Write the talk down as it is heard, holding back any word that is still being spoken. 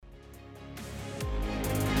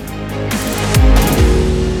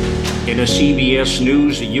In a CBS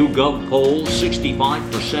News YouGov poll,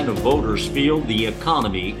 65% of voters feel the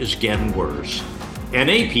economy is getting worse. An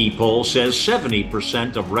AP poll says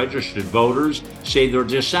 70% of registered voters say they're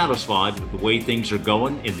dissatisfied with the way things are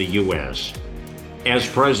going in the U.S. As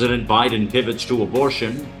President Biden pivots to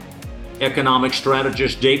abortion, economic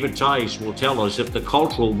strategist David Tice will tell us if the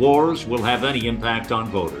cultural wars will have any impact on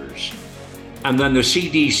voters. And then the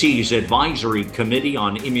CDC's Advisory Committee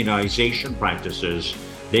on Immunization Practices,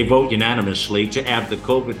 they vote unanimously to add the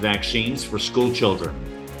COVID vaccines for school children.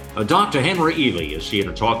 Dr. Henry Ealy is here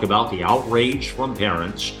to talk about the outrage from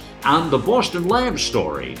parents and the Boston lab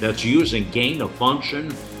story that's using gain of function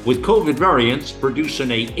with COVID variants producing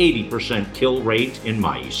a 80% kill rate in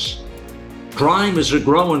mice. Crime is a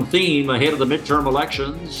growing theme ahead of the midterm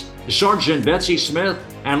elections. Sergeant Betsy Smith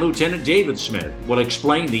and Lieutenant David Smith will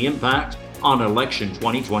explain the impact on election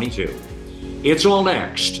 2022. It's all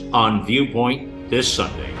next on Viewpoint this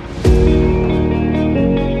Sunday.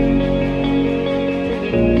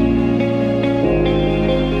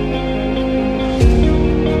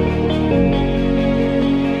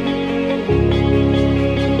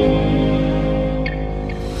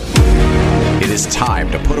 It's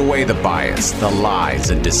time to put away the bias, the lies,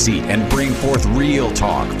 and deceit, and bring forth real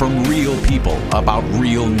talk from real people about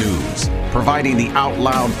real news, providing the out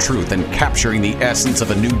loud truth and capturing the essence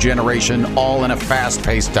of a new generation, all in a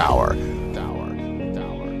fast-paced hour.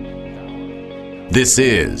 This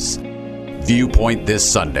is Viewpoint this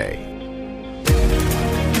Sunday.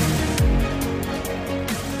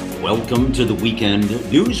 Welcome to the weekend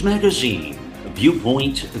news magazine,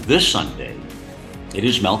 Viewpoint this Sunday. It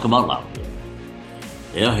is Malcolm out loud.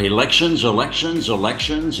 Yeah, elections,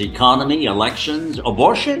 economy, elections,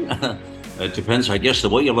 abortion. It depends, I guess, the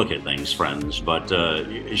way you look at things, friends. But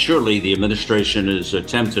surely the administration is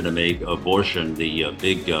attempting to make abortion the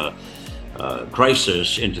big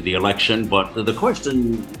crisis into the election. But the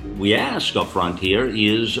question we ask up front here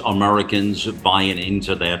is Americans buying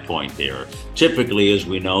into that point there. Typically, as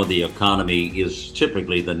we know, the economy is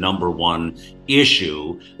typically the number one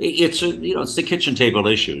issue. It's the kitchen table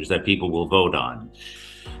issues that people will vote on.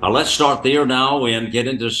 Let's start there now and get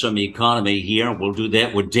into some economy here. We'll do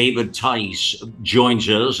that with David Tice joins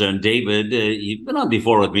us. And David, you've been on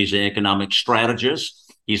before with me as an economic strategist.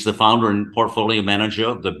 He's the founder and portfolio manager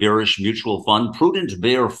of the bearish mutual fund, Prudent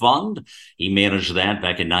Bear Fund. He managed that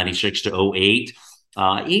back in 96 to 08.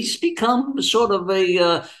 He's become sort of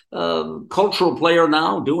a cultural player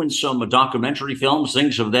now, doing some documentary films,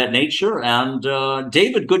 things of that nature. And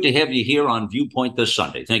David, good to have you here on Viewpoint this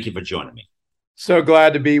Sunday. Thank you for joining me. So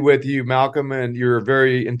glad to be with you, Malcolm, and your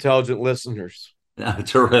very intelligent listeners.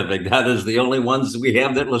 Terrific. That is the only ones we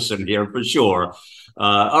have that listen here for sure.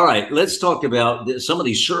 All right, let's talk about some of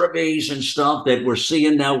these surveys and stuff that we're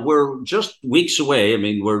seeing now. We're just weeks away. I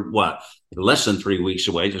mean, we're less than 3 weeks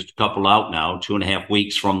away, just a couple out now, 2.5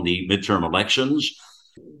 weeks from the midterm elections.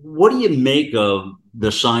 What do you make of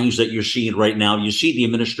the signs that you're seeing right now? You see the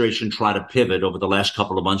administration try to pivot over the last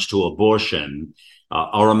couple of months to abortion.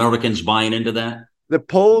 Are Americans buying into that? The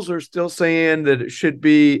polls are still saying that it should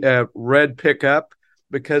be a red pickup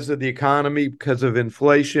because of the economy, because of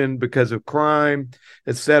inflation, because of crime,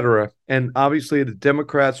 et cetera. And obviously the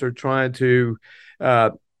Democrats are trying to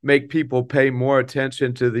make people pay more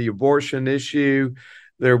attention to the abortion issue.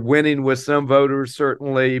 They're winning with some voters,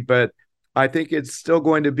 certainly, but I think it's still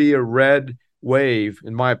going to be a red wave,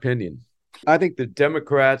 in my opinion. I think the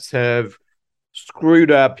Democrats have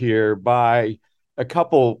screwed up here by a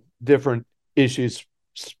couple different issues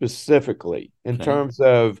specifically in terms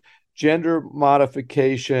of gender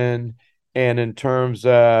modification and in terms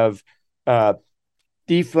of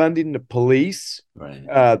defunding the police.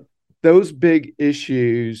 Right. Those big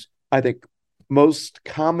issues, I think most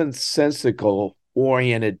commonsensical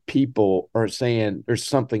oriented people are saying there's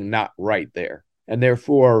something not right there. And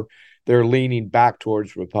therefore, they're leaning back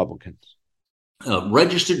towards Republicans.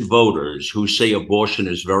 Registered voters who say abortion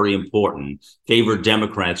is very important favor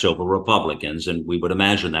Democrats over Republicans, and we would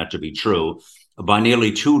imagine that to be true, by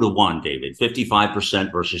nearly 2-1, David,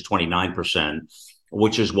 55% versus 29%,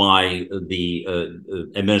 which is why the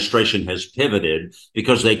administration has pivoted,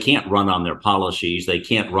 because they can't run on their policies. They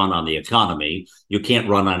can't run on the economy. You can't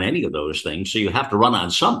run on any of those things. So you have to run on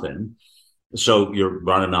something. So you're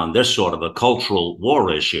running on this sort of a cultural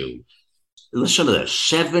war issue. Listen to this.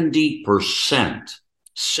 70%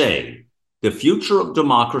 say the future of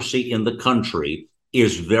democracy in the country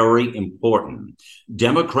is very important.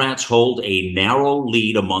 Democrats hold a narrow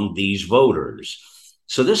lead among these voters.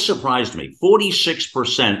 So this surprised me.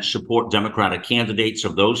 46% support Democratic candidates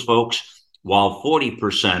of those folks, while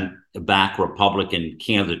 40% back Republican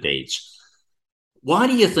candidates. Why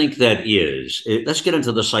do you think that is? Let's get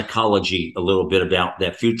into the psychology a little bit about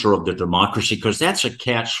that future of the democracy, because that's a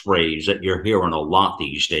catchphrase that you're hearing a lot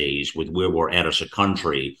these days with where we're at as a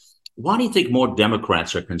country. Why do you think more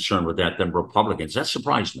Democrats are concerned with that than Republicans? That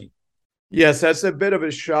surprised me. Yes, that's a bit of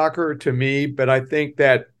a shocker to me, but I think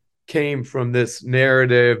that came from this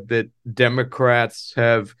narrative that Democrats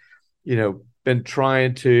have, been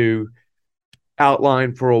trying to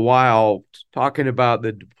outline for a while, talking about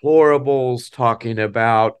the deplorables, talking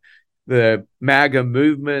about the MAGA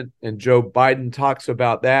movement, and Joe Biden talks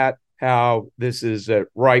about that, how this is a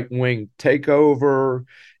right-wing takeover,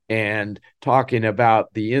 and talking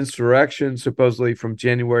about the insurrection supposedly from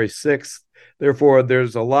January 6th. Therefore,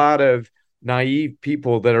 there's a lot of naive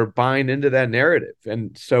people that are buying into that narrative.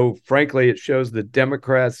 And so, frankly, it shows the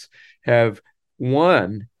Democrats have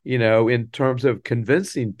won, in terms of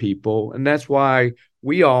convincing people. And that's why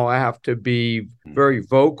we all have to be very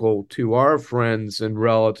vocal to our friends and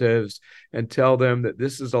relatives and tell them that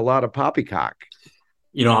this is a lot of poppycock.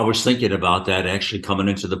 I was thinking about that actually coming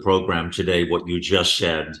into the program today, what you just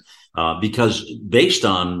said, because based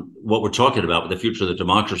on what we're talking about with the future of the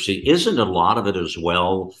democracy, isn't a lot of it as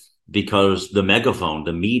well because the megaphone,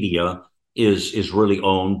 the media, is really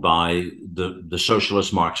owned by the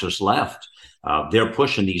socialist Marxist left. They're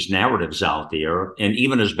pushing these narratives out there, and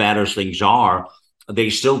even as bad as things are, they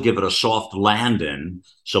still give it a soft landing,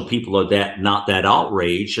 so people are not that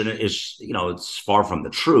outraged, and it's far from the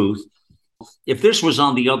truth. If this was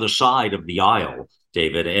on the other side of the aisle,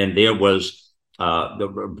 David, and there was the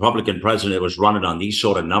Republican president that was running on these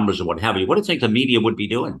sort of numbers and what have you, what do you think the media would be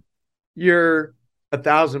doing? You're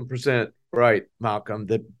 1,000% right, Malcolm.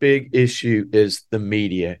 The big issue is the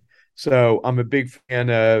media. So I'm a big fan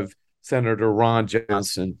of Senator Ron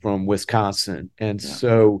Johnson from Wisconsin. And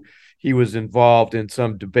so he was involved in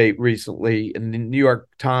some debate recently, and the New York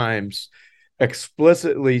Times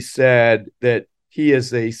explicitly said that he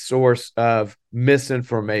is a source of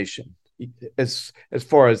misinformation as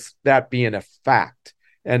far as that being a fact.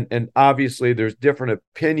 And obviously there's different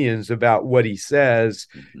opinions about what he says,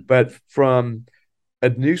 but from a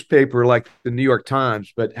newspaper like the New York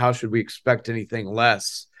Times, but how should we expect anything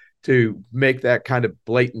less to make that kind of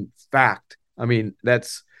blatant fact? I mean,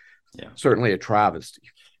 that's certainly a travesty.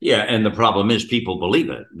 Yeah, and the problem is people believe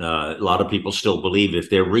it. A lot of people still believe if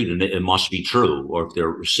they're reading it, it must be true, or if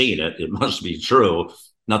they're seeing it, it must be true.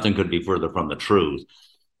 Nothing could be further from the truth.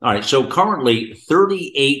 All right, so currently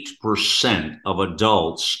 38% of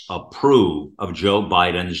adults approve of Joe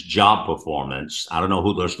Biden's job performance. I don't know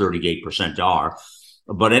who those 38% are,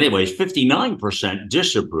 but anyways, 59%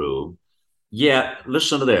 disapprove. Yet,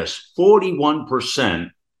 listen to this, 41%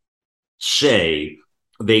 say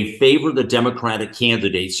they favor the Democratic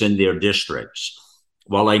candidates in their districts,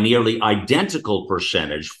 while a nearly identical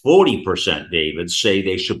percentage, 40%, David, say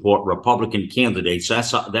they support Republican candidates.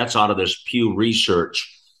 That's out of this Pew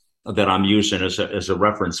Research that I'm using as a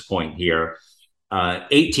reference point here.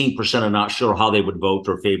 18% are not sure how they would vote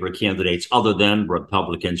or favor candidates other than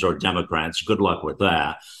Republicans or Democrats. Good luck with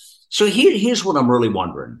that. So here's what I'm really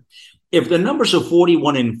wondering. If the numbers are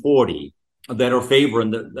 41 and 40, that are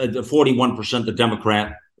favoring the 41%, the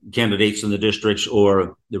Democrat candidates in the districts,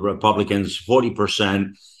 or the Republicans,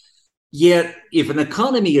 40%. Yet, if an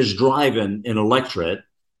economy is driving an electorate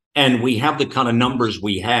and we have the kind of numbers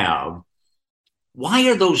we have, why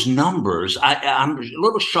are those numbers? I'm a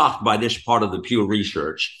little shocked by this part of the Pew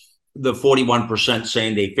Research. The 41%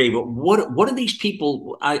 saying they favor. What are these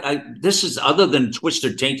people? This is, other than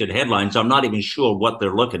twisted, tainted headlines, I'm not even sure what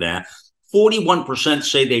they're looking at. 41%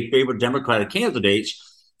 say they favor Democratic candidates,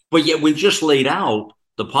 but yet we just laid out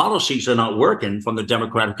the policies are not working from the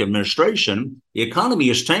Democratic administration. The economy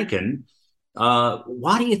is tanking.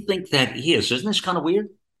 Why do you think that is? Isn't this kind of weird?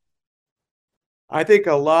 I think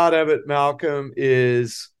a lot of it, Malcolm,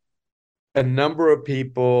 is a number of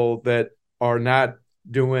people that are not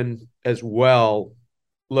doing as well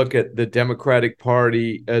look at the Democratic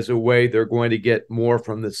Party as a way they're going to get more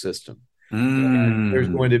from the system. And there's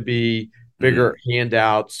going to be bigger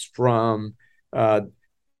handouts from a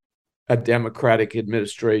Democratic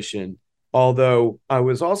administration. Although I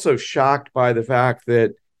was also shocked by the fact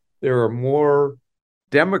that there are more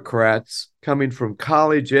Democrats coming from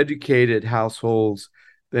college-educated households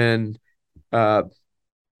than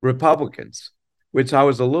Republicans, which I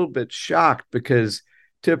was a little bit shocked because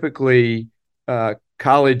typically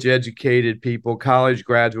college-educated people, college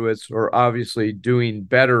graduates, are obviously doing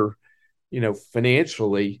better,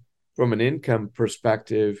 financially from an income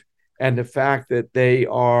perspective. And the fact that they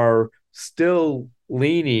are still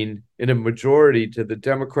leaning in a majority to the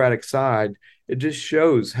Democratic side, it just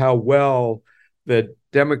shows how well the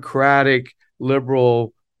Democratic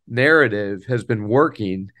liberal narrative has been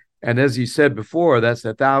working. And as you said before, that's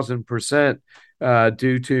 1,000%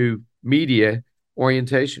 due to media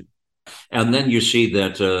orientation. And then you see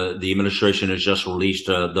that the administration has just released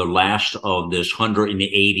the last of this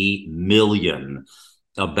 180 million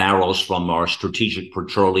barrels from our strategic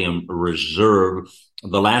petroleum reserve.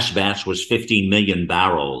 The last batch was 15 million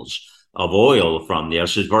barrels of oil from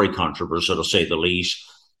this. It's very controversial, to say the least.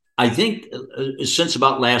 I think since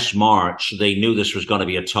about last March, they knew this was going to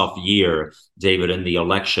be a tough year, David, in the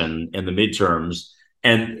election and the midterms.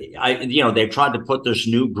 And they've tried to put this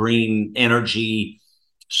new green energy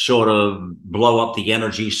sort of blow up the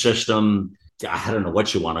energy system. I don't know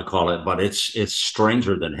what you want to call it, but it's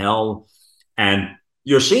stranger than hell. And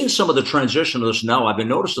you're seeing some of the transition of this now. I've been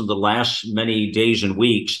noticing the last many days and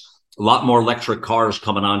weeks, a lot more electric cars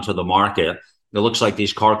coming onto the market. It looks like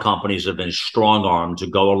these car companies have been strong-armed to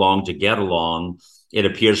go along, to get along. It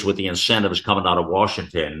appears with the incentives coming out of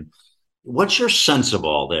Washington. What's your sense of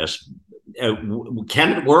all this?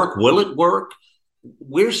 Can it work? Will it work?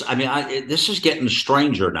 This is getting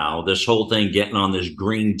stranger now, this whole thing getting on this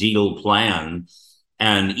Green Deal plan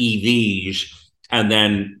and EVs, and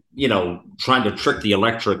then, trying to trick the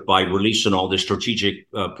electric by releasing all this strategic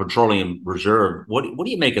petroleum reserve. What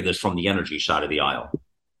do you make of this from the energy side of the aisle?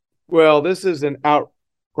 Well, this is an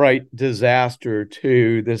outright disaster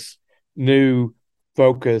to this new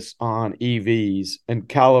focus on EVs, and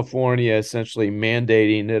California essentially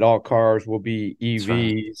mandating that all cars will be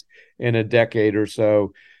EVs in a decade or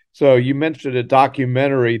so. So you mentioned a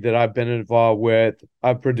documentary that I've been involved with.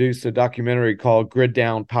 I've produced a documentary called Grid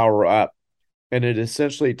Down, Power Up, and it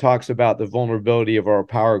essentially talks about the vulnerability of our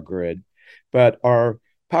power grid. But our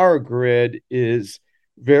power grid is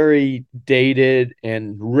very dated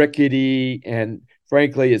and rickety, and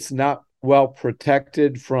frankly, it's not well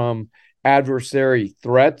protected from adversary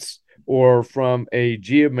threats or from a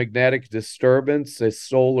geomagnetic disturbance, a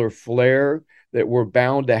solar flare that we're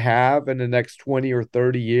bound to have in the next 20 or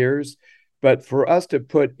 30 years. But for us to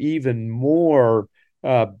put even more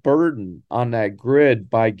burden on that grid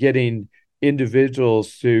by getting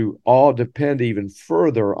individuals to all depend even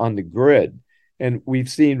further on the grid. And we've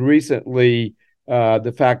seen recently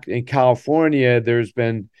the fact in California, there's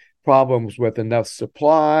been problems with enough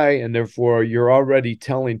supply, and therefore you're already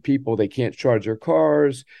telling people they can't charge their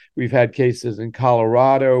cars. We've had cases in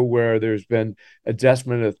Colorado where there's been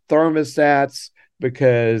adjustment of thermostats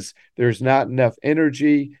because there's not enough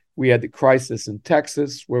energy. We had the crisis in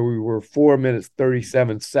Texas where we were 4 minutes,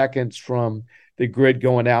 37 seconds from the grid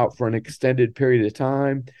going out for an extended period of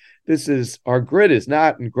time. Our grid is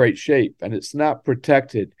not in great shape, and it's not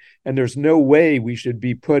protected. And there's no way we should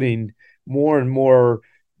be putting more and more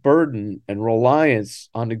burden and reliance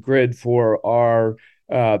on the grid for our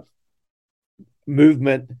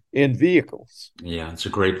movement in vehicles. Yeah, that's a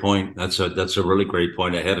great point. That's a really great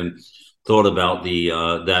point. I hadn't thought about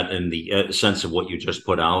that in the sense of what you just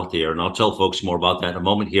put out there, and I'll tell folks more about that in a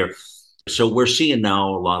moment here. So we're seeing now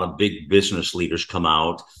a lot of big business leaders come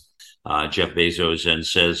out, Jeff Bezos, and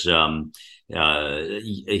says,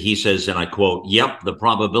 he says, and I quote, "Yep, the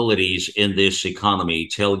probabilities in this economy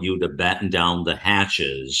tell you to batten down the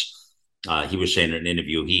hatches." He was saying in an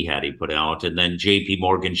interview he put out. And then JP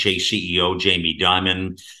Morgan Chase CEO Jamie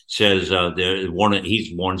Dimon says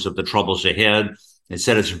he warns of the troubles ahead and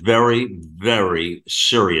said it's very, very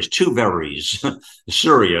serious, two verys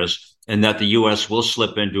serious, and that the U.S. will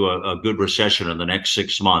slip into a good recession in the next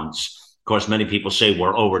 6 months. Of course, many people say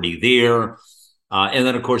we're already there. And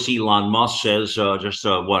then, of course, Elon Musk says about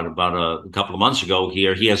a couple of months ago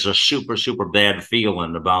here, he has a super, super bad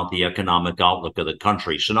feeling about the economic outlook of the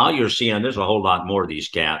country. So now you're seeing there's a whole lot more of these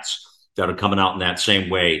cats that are coming out in that same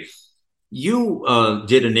way. You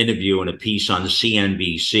did an interview and a piece on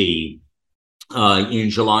CNBC in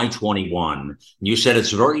July 21. You said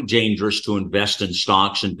it's very dangerous to invest in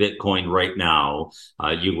stocks and Bitcoin right now,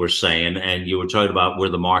 you were saying, and you were talking about where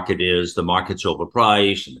the market is. The market's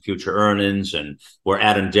overpriced and the future earnings, and we're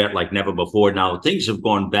adding debt like never before. Now, things have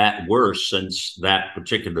gone back worse since that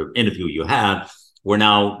particular interview you had. We're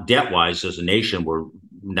now debt-wise as a nation, we're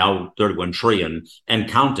now 31 trillion and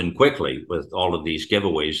counting quickly with all of these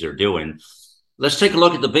giveaways they're doing. Let's take a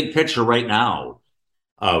look at the big picture right now.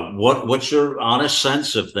 What's your honest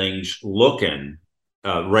sense of things looking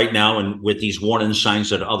right now, and with these warning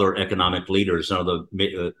signs that other economic leaders and other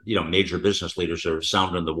major business leaders are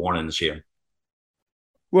sounding the warnings here?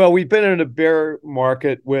 Well, we've been in a bear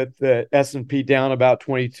market with the S&P down about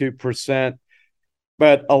 22%,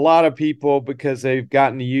 but a lot of people, because they've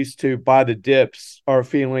gotten used to buy the dips, are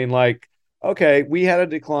feeling like, okay, we had a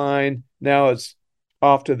decline, now it's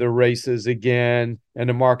off to the races again, and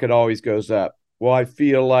the market always goes up. Well, I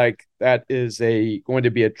feel like that is going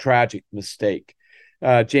to be a tragic mistake.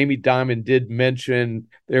 Jamie Dimon did mention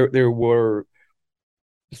there were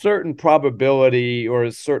certain probability, or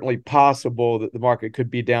is certainly possible, that the market could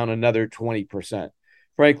be down another 20%.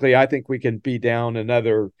 Frankly, I think we can be down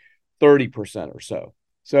another 30% or so.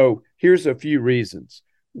 So here's a few reasons.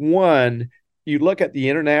 One, you look at the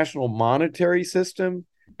international monetary system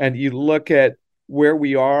and you look at where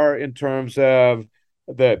we are in terms of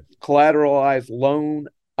the collateralized loan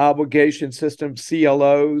obligation system,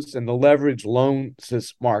 CLOs, and the leveraged loan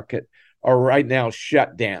market are right now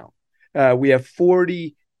shut down. We have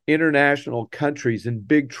 40 international countries in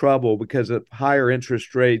big trouble because of higher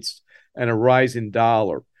interest rates and a rising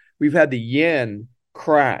dollar. We've had the yen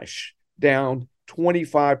crash down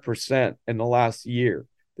 25% in the last year.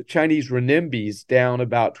 The Chinese renminbi is down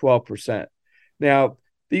about 12%. Now,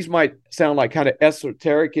 these might sound like kind of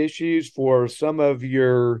esoteric issues for some of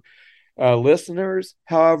your listeners.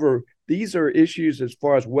 However, these are issues as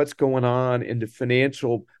far as what's going on in the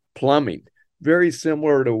financial plumbing, very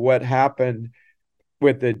similar to what happened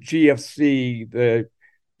with the GFC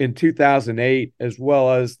in 2008, as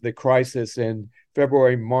well as the crisis in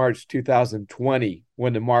February, March 2020,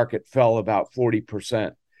 when the market fell about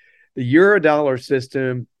 40%. The Eurodollar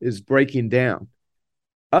system is breaking down.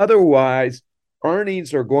 Otherwise,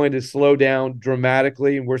 earnings are going to slow down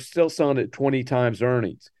dramatically, and we're still selling at 20 times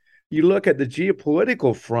earnings. You look at the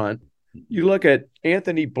geopolitical front, you look at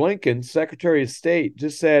Anthony Blinken, Secretary of State,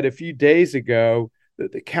 just said a few days ago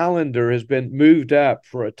that the calendar has been moved up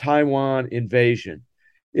for a Taiwan invasion.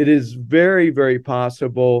 It is very, very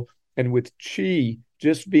possible. And with Xi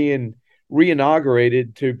just being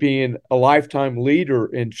reinaugurated to being a lifetime leader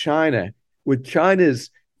in China, with China's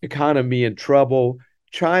economy in trouble,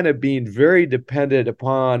 China being very dependent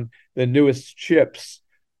upon the newest chips,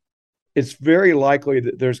 it's very likely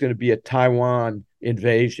that there's going to be a Taiwan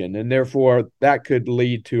invasion. And therefore, that could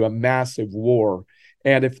lead to a massive war.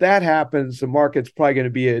 And if that happens, the market's probably going to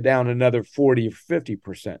be down another 40 or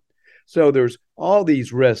 50%. So there's all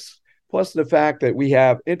these risks, plus the fact that we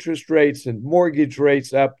have interest rates and mortgage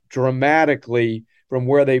rates up dramatically from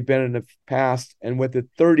where they've been in the past. And with the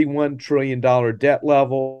 $31 trillion debt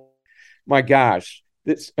level, my gosh,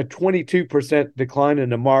 it's a 22% decline in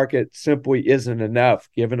the market simply isn't enough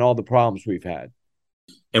given all the problems we've had.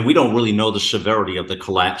 And we don't really know the severity of the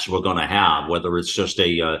collapse we're going to have, whether it's just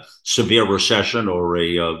a severe recession or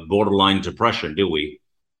a borderline depression, do we?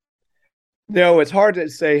 No, it's hard to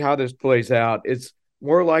say how this plays out. It's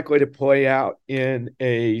more likely to play out in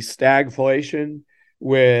a stagflation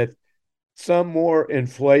with some more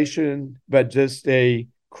inflation, but just a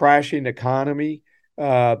crashing economy.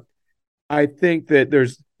 I think that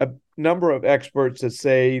there's a number of experts that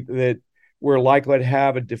say that we're likely to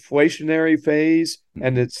have a deflationary phase,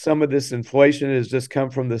 and that some of this inflation has just come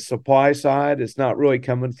from the supply side. It's not really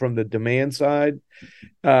coming from the demand side.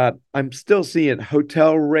 I'm still seeing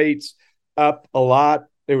hotel rates up a lot.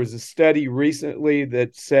 There was a study recently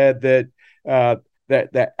that said that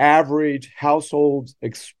that the average household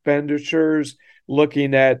expenditures,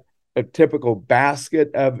 looking at a typical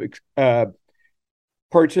basket of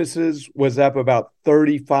purchases, was up about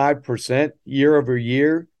 35% year over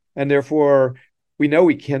year. And therefore, we know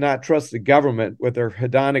we cannot trust the government with their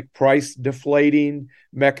hedonic price deflating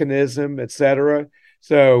mechanism, et cetera.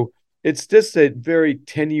 So it's just a very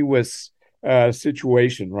tenuous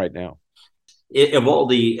situation right now. Of all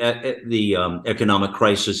the economic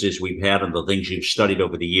crises we've had and the things you've studied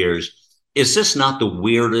over the years, is this not the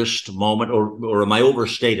weirdest moment, or am I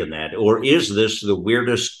overstating that? Or is this the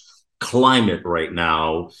weirdest climate right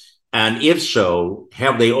now? And if so,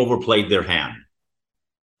 have they overplayed their hand?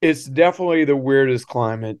 It's definitely the weirdest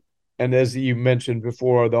climate. And as you mentioned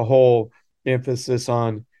before, the whole emphasis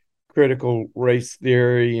on critical race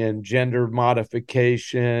theory and gender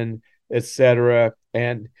modification, et cetera,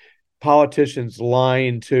 and politicians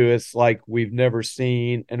lying to us like we've never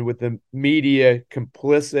seen, and with the media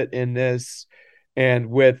complicit in this, and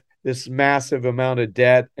with this massive amount of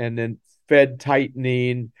debt, and then Fed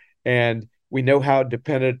tightening, and we know how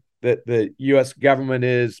dependent that the U.S. government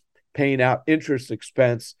is paying out interest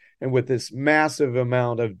expense, and with this massive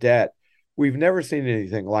amount of debt, we've never seen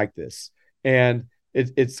anything like this. And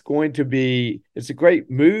it's a great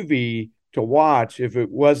movie to watch if it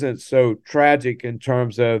wasn't so tragic in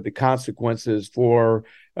terms of the consequences for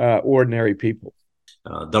ordinary people.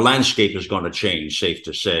 The landscape is going to change, safe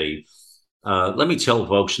to say. Let me tell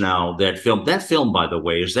folks now that film, by the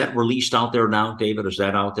way, is that released out there now, David? Is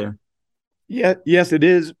that out there? Yeah, yes, it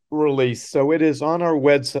is released. So it is on our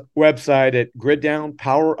website at Grid Down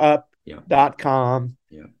Power Up Yeah.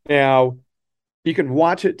 Now, you can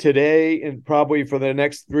watch it today and probably for the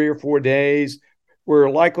next 3 or 4 days. We're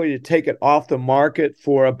likely to take it off the market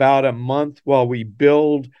for about a month while we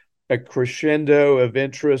build a crescendo of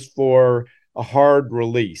interest for a hard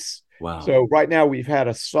release. Wow. So right now we've had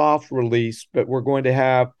a soft release, but we're going to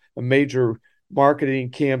have a major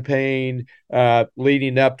marketing campaign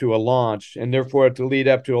leading up to a launch. And therefore, to lead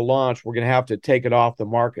up to a launch, we're going to have to take it off the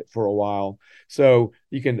market for a while. So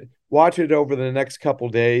you can watch it over the next couple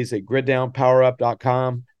of days at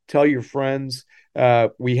griddownpowerup.com. Tell your friends.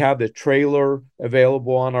 We have the trailer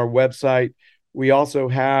available on our website. We also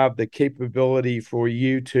have the capability for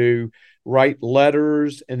you to write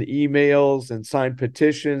letters and emails and sign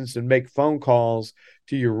petitions and make phone calls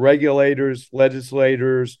to your regulators,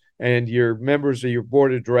 legislators, and your members of your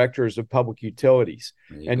board of directors of public utilities.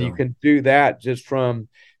 You can do that just from,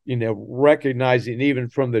 recognizing even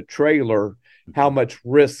from the trailer how much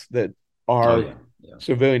risk that our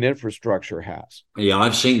civilian infrastructure has. Yeah,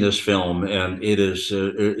 I've seen this film, and it is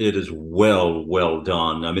well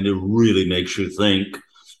done. I mean, it really makes you think.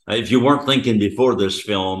 If you weren't thinking before this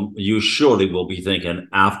film, you surely will be thinking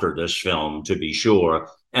after this film, to be sure.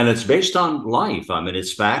 And it's based on life. I mean,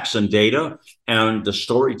 it's facts and data, and the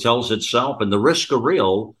story tells itself, and the risks are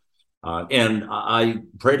real. And I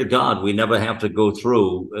pray to God we never have to go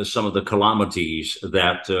through some of the calamities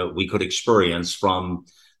that we could experience from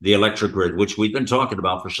the electric grid, which we've been talking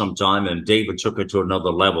about for some time, and David took it to another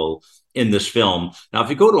level in this film. Now, if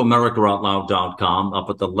you go to AmericaOutloud.com, up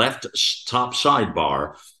at the left top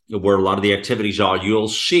sidebar, where a lot of the activities are, you'll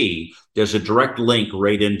see there's a direct link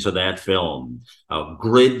right into that film.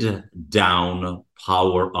 Grid Down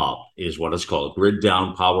Power Up is what it's called.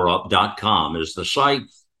 GridDownPowerUp.com is the site.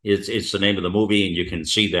 It's the name of the movie, and you can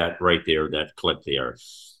see that right there, that clip there.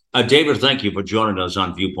 David, thank you for joining us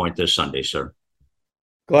on Viewpoint this Sunday, sir.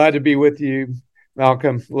 Glad to be with you,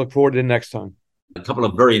 Malcolm. Look forward to the next time. A couple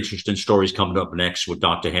of very interesting stories coming up next with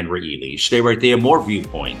Dr. Henry Ealy. Stay right there. More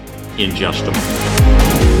Viewpoint in just a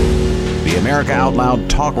moment. The America Out Loud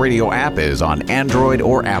Talk Radio app is on Android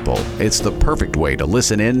or Apple. It's the perfect way to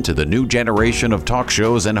listen in to the new generation of talk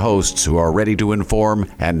shows and hosts who are ready to inform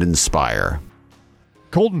and inspire.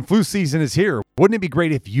 Cold and flu season is here. Wouldn't it be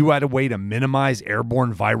great if you had a way to minimize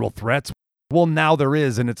airborne viral threats? Well, now there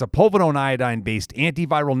is, and it's a povidone iodine-based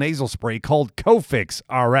antiviral nasal spray called Cofix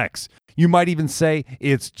RX. You might even say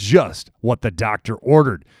it's just what the doctor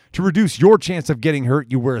ordered. To reduce your chance of getting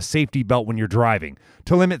hurt, you wear a safety belt when you're driving.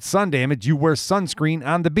 To limit sun damage, you wear sunscreen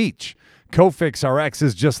on the beach. Cofix RX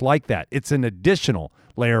is just like that. It's an additional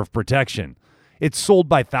layer of protection. It's sold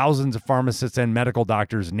by thousands of pharmacists and medical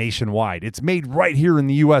doctors nationwide. It's made right here in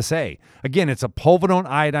the USA. Again, it's a povidone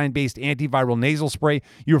iodine-based antiviral nasal spray.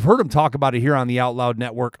 You've heard them talk about it here on the Out Loud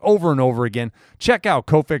Network over and over again. Check out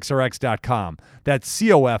CofixRx.com. That's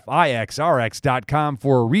COFIXRX.com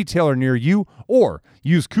for a retailer near you, or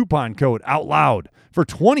use coupon code OUTLOUD for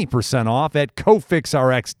 20% off at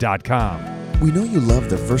CofixRx.com. We know you love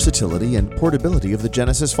the versatility and portability of the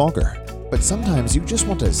Genesis Fogger, but sometimes you just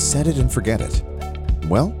want to set it and forget it.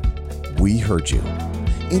 Well, we heard you.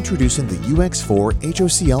 Introducing the UX4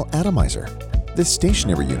 HOCL Atomizer. This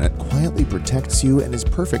stationary unit quietly protects you and is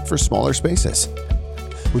perfect for smaller spaces.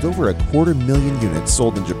 With over 250,000 units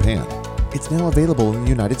sold in Japan, it's now available in the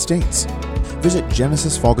United States. Visit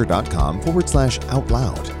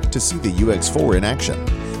genesisfogger.com/outloud to see the UX4 in action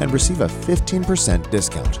and receive a 15%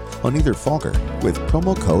 discount on either Fogger with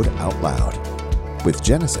promo code OUTLOUD. With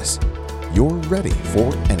Genesis, you're ready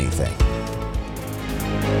for anything.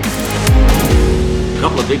 A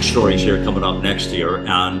couple of big stories here coming up next year,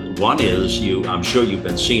 and one is I'm sure you've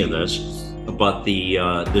been seeing this, but the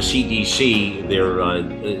CDC,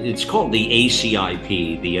 it's called the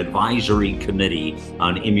ACIP, the Advisory Committee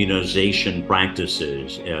on Immunization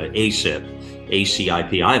Practices, ACIP.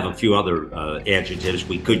 I have a few other adjectives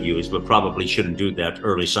we could use, but probably shouldn't do that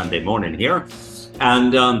early Sunday morning here.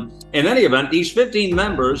 And in any event, these 15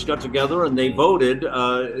 members got together and they voted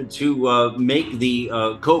to make the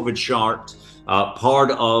COVID shot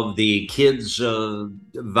part of the kids'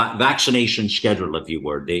 vaccination schedule, if you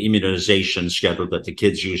were, the immunization schedule that the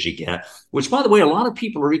kids usually get, which, by the way, a lot of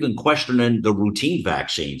people are even questioning the routine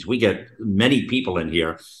vaccines. We get many people in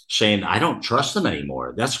here saying, I don't trust them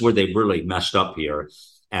anymore. That's where they really messed up here.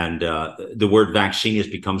 And the word vaccine has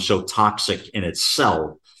become so toxic in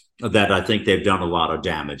itself that I think they've done a lot of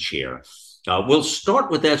damage here. We'll start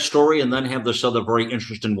with that story and then have this other very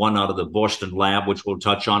interesting one out of the Boston lab, which we'll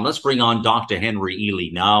touch on. Let's bring on Dr. Henry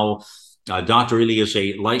Ealy now. Dr. Ealy is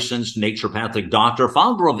a licensed naturopathic doctor,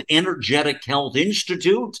 founder of Energetic Health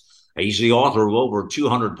Institute, He's the author of over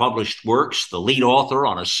 200 published works, the lead author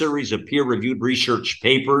on a series of peer-reviewed research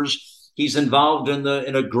papers. He's involved in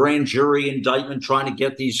a grand jury indictment trying to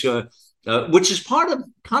get these, which is part of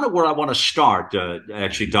kind of where I want to start,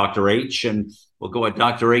 actually, Dr. H. And we'll go at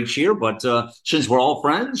Dr. H here, but since we're all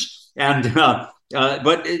friends. And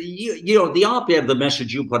but the op-ed, the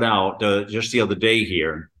message you put out just the other day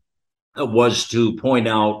here was to point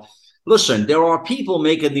out, listen, there are people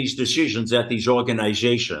making these decisions at these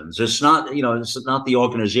organizations. It's not the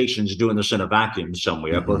organizations doing this in a vacuum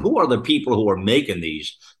somewhere, but who are the people who are making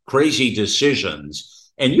these crazy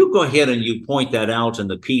decisions? And you go ahead and you point that out in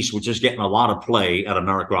the piece, which is getting a lot of play at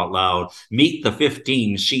America Out Loud. Meet the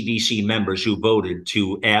 15 CDC members who voted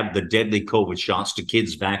to add the deadly COVID shots to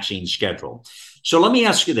kids' vaccine schedule. So let me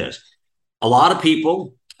ask you this. A lot of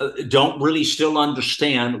people don't really still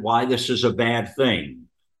understand why this is a bad thing.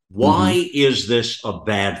 Why is this a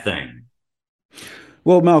bad thing?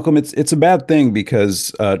 Well, Malcolm, it's a bad thing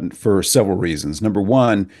because for several reasons. Number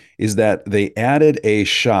one is that they added a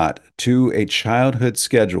shot to a childhood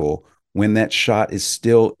schedule when that shot is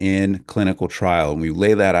still in clinical trial. And we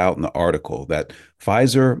lay that out in the article that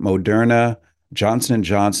Pfizer, Moderna, Johnson &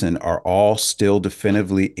 Johnson are all still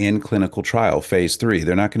definitively in clinical trial, phase 3.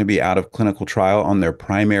 They're not going to be out of clinical trial on their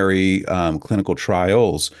primary clinical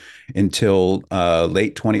trials until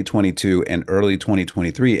late 2022 and early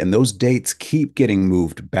 2023. And those dates keep getting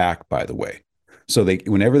moved back, by the way. So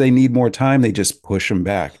whenever they need more time, they just push them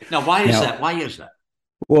back. Now, why is that? Why is that?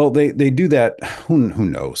 Well, they do that. Who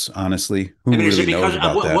knows? Honestly, who really knows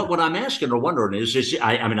about that? What I'm asking or wondering is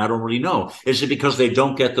I don't really know. Is it because they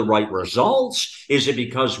don't get the right results? Is it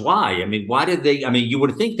because why? I mean, why did they? I mean, you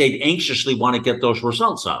would think they'd anxiously want to get those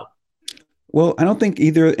results out. Well, I don't think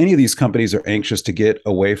any of these companies are anxious to get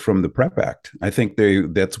away from the PrEP Act. I think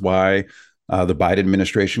that's why the Biden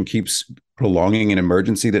administration keeps prolonging an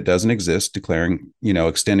emergency that doesn't exist,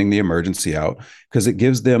 extending the emergency out, because it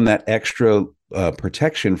gives them that extra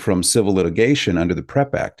protection from civil litigation under the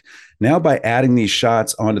PrEP Act. Now, by adding these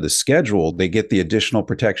shots onto the schedule, they get the additional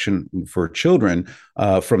protection for children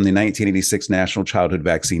from the 1986 National Childhood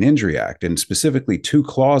Vaccine Injury Act, and specifically 2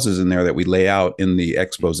 clauses in there that we lay out in the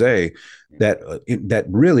expose that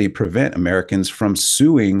really prevent Americans from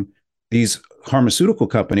suing these pharmaceutical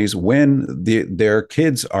companies when their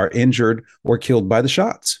kids are injured or killed by the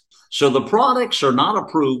shots. So the products are not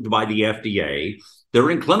approved by the FDA.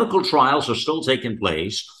 They're in clinical trials are still taking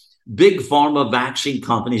place. Big pharma vaccine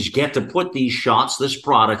companies get to put these shots, this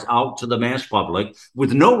product, out to the mass public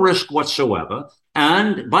with no risk whatsoever.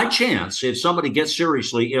 And by chance, if somebody gets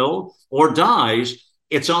seriously ill or dies,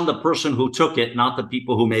 it's on the person who took it, not the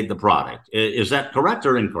people who made the product. Is that correct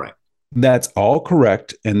or incorrect? That's all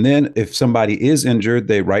correct. And then if somebody is injured,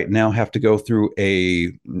 they right now have to go through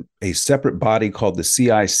a separate body called the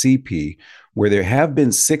CICP, where there have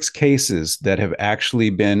been 6 cases that have actually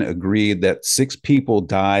been agreed that 6 people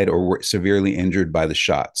died or were severely injured by the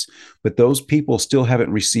shots. But those people still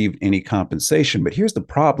haven't received any compensation. But here's the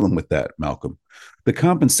problem with that, Malcolm. The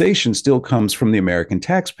compensation still comes from the American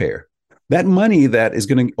taxpayer. That money that is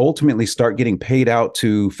going to ultimately start getting paid out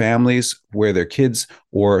to families where their kids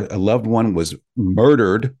or a loved one was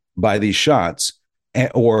murdered by these shots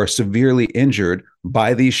or severely injured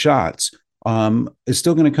by these shots is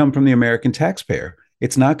still going to come from the American taxpayer.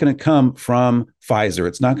 It's not going to come from Pfizer.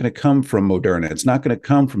 It's not going to come from Moderna. It's not going to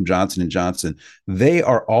come from Johnson & Johnson. They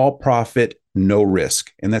are all profit, no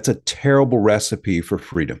risk. And that's a terrible recipe for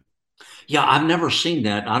freedom. Yeah, I've never seen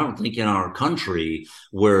that. I don't think in our country,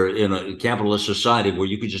 where in a capitalist society where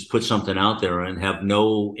you could just put something out there and have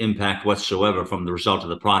no impact whatsoever from the result of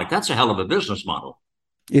the product. That's a hell of a business model.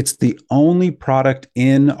 It's the only product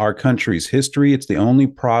in our country's history. It's the only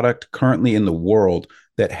product currently in the world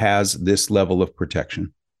that has this level of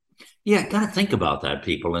protection. Yeah, got to think about that,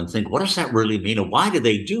 people, and think, what does that really mean? And why do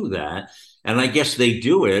they do that? And I guess they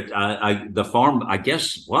do it. The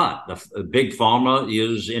big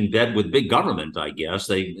pharma is in bed with big government. I guess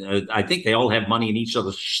I think they all have money in each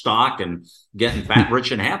other's stock and getting fat, rich,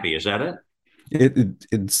 and happy. Is that it?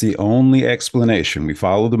 It's the only explanation. We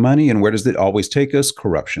follow the money, and where does it always take us?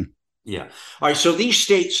 Corruption. Yeah. All right. So these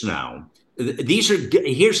states now, here's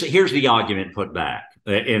the argument put back,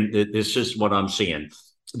 and this is what I'm seeing.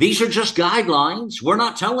 These are just guidelines. We're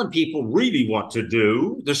not telling people really what to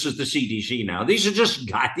do. This is the CDC now. These are just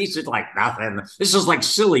guidelines. These are like nothing. This is like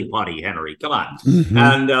silly putty, Henry. Come on. Mm-hmm.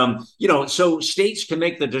 And, so states can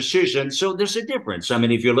make the decision. So there's a difference. I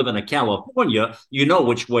mean, if you live in California, you know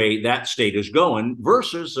which way that state is going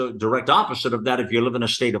versus a direct opposite of that. If you live in a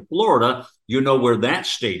state of Florida, you know where that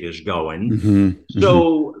state is going. Mm-hmm.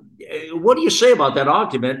 So what do you say about that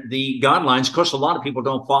argument? The guidelines, of course, a lot of people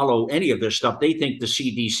don't follow any of this stuff. They think the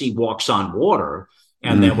CDC walks on water,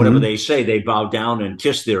 and then whatever they say, they bow down and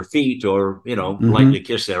kiss their feet, or politely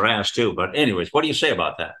kiss their ass too. But anyways, what do you say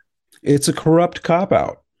about that? It's a corrupt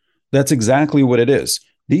cop-out. That's exactly what it is.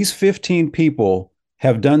 These 15 people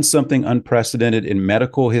have done something unprecedented in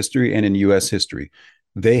medical history and in U.S. history.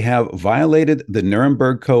 They have violated the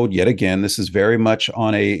Nuremberg Code yet again. This is very much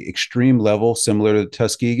on a extreme level, similar to the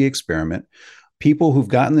Tuskegee experiment. People who've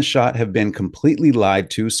gotten the shot have been completely lied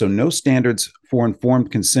to, so no standards for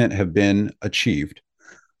informed consent have been achieved.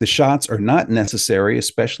 The shots are not necessary,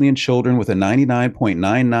 especially in children with a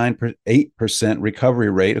 99.998% recovery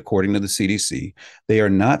rate, according to the CDC. They are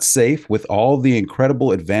not safe with all the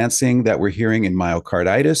incredible advancing that we're hearing in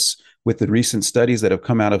myocarditis, with the recent studies that have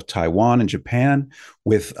come out of Taiwan and Japan,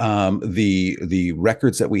 with the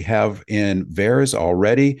records that we have in VAERS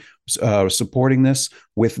already supporting this,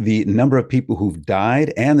 with the number of people who've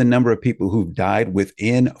died and the number of people who've died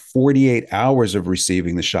within 48 hours of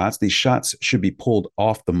receiving the shots. These shots should be pulled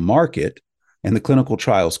off the market and the clinical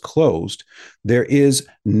trials closed. There is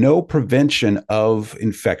no prevention of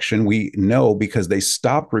infection. We know because they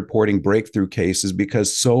stopped reporting breakthrough cases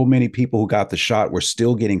because so many people who got the shot were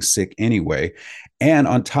still getting sick anyway. And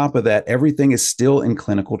on top of that, everything is still in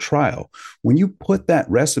clinical trial. When you put that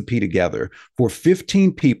recipe together for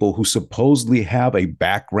 15 people who supposedly have a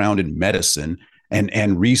background in medicine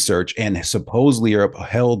and research and supposedly are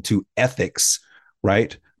held to ethics,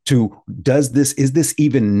 right? Is this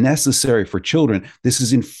even necessary for children? This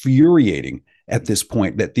is infuriating at this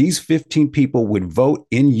point, that these 15 people would vote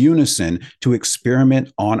in unison to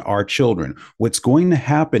experiment on our children. What's going to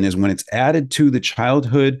happen is when it's added to the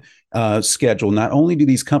childhood schedule, not only do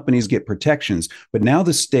these companies get protections, but now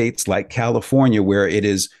the states like California, where it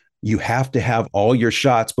is you have to have all your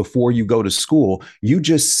shots before you go to school, you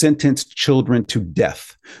just sentenced children to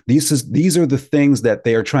death. These are the things that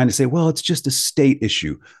they are trying to say, well, it's just a state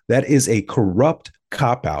issue. That is a corrupt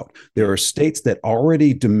cop-out. There are states that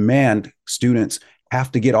already demand students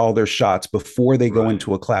have to get all their shots before they go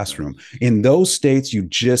into a classroom. In those states, you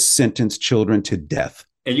just sentence children to death.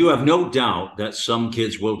 And you have no doubt that some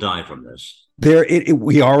kids will die from this.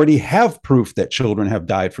 We already have proof that children have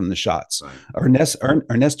died from the shots. Right.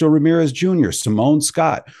 Ernesto Ramirez Jr., Simone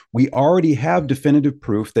Scott. We already have definitive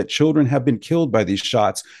proof that children have been killed by these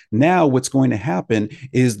shots. Now what's going to happen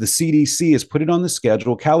is the CDC has put it on the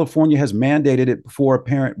schedule. California has mandated it before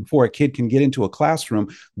a kid can get into a classroom.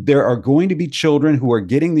 There are going to be children who are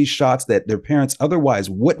getting these shots that their parents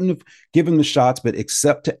otherwise wouldn't have given the shots, but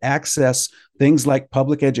except to access things like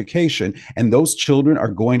public education, and those children are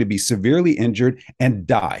going to be severely injured and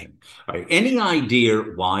die. Right. Any idea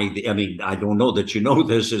why, I don't know that you know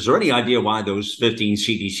this, is there any idea why those 15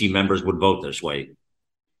 CDC members would vote this way?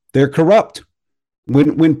 They're corrupt.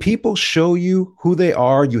 When people show you who they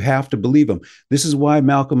are, you have to believe them. This is why,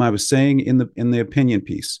 Malcolm, I was saying in the opinion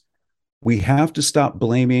piece, we have to stop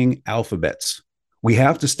blaming alphabets. We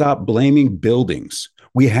have to stop blaming buildings.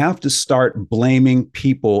 We have to start blaming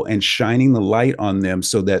people and shining the light on them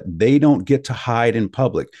so that they don't get to hide in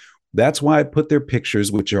public. That's why I put their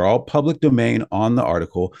pictures, which are all public domain, on the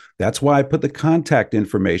article. That's why I put the contact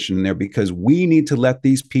information in there, because we need to let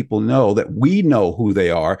these people know that we know who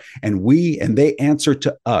they are, and they answer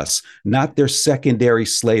to us, not their secondary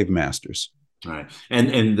slave masters. All right.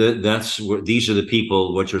 That's where these are the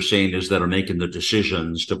people, what you're saying is, that are making the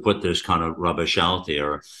decisions to put this kind of rubbish out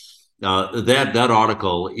there. That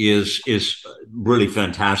article is really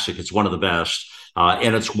fantastic. It's one of the best.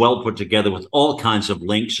 And it's well put together with all kinds of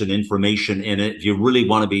links and information in it. If you really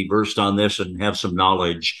want to be versed on this and have some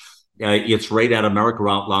knowledge, it's right at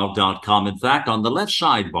AmericaOutloud.com. In fact, on the left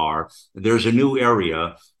sidebar, there's a new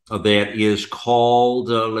area that is called,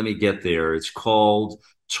 let me get there. It's called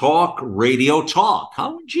Talk Radio Talk.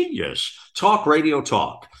 How ingenious. Talk Radio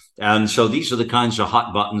Talk. And so these are the kinds of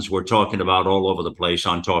hot buttons we're talking about all over the place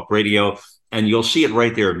on Talk Radio. And you'll see it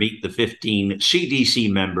right there. Meet the 15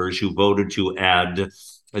 CDC members who voted to add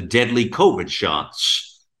deadly COVID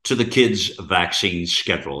shots to the kids' vaccine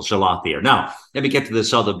schedules. A lot there. Now, let me get to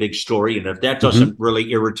this other big story. And if that doesn't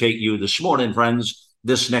really irritate you this morning, friends,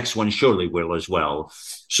 this next one surely will as well.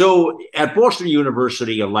 So at Boston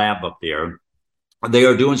University, a lab up there, they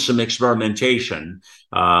are doing some experimentation,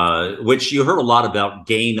 which you heard a lot about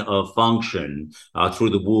gain of function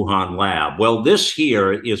through the Wuhan lab. Well, this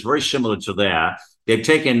here is very similar to that. They've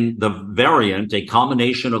taken the variant, a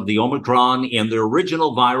combination of the Omicron and the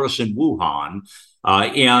original virus in Wuhan,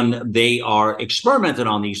 and they are experimenting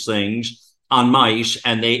on these things on mice,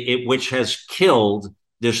 and which has killed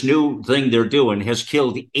this new thing they're doing has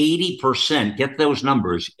killed 80%, get those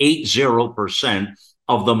numbers, 80%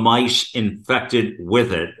 of the mice infected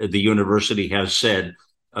with it. The university has said,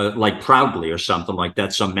 like proudly or something like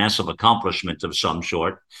that, some massive accomplishment of some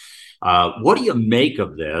sort. What do you make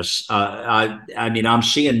of this? I mean, I'm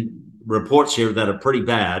seeing reports here that are pretty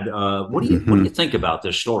bad. What do you think about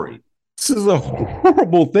this story? This is a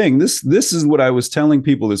horrible thing. This is what I was telling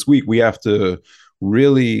people this week. We have to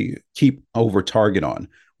really keep over target on.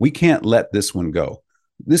 We can't let this one go.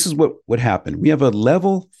 This is what happened. We have a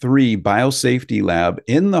level 3 biosafety lab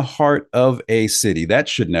in the heart of a city. That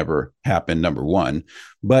should never happen, number one.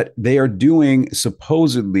 But they are doing,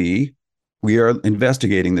 supposedly, we are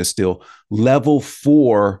investigating this still, level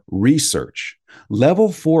 4 research.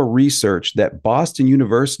 Level 4 research that Boston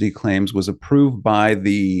University claims was approved by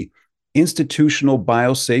the Institutional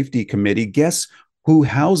Biosafety Committee. Guess who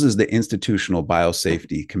houses the Institutional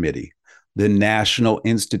Biosafety Committee? The National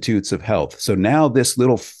Institutes of Health. So now this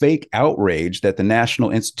little fake outrage that the National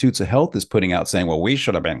Institutes of Health is putting out saying, well, we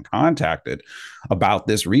should have been contacted about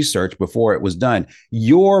this research before it was done.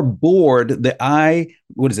 Your board, the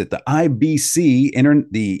IBC,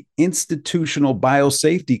 the Institutional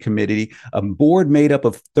Biosafety Committee, a board made up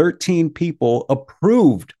of 13 people,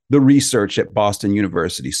 approved the research at Boston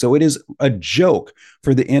University. So it is a joke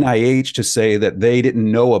for the NIH to say that they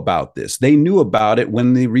didn't know about this. They knew about it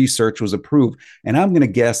when the research was approved. And I'm going to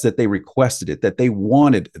guess that they requested it, that they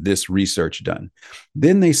wanted this research done.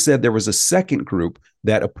 Then they said there was a second group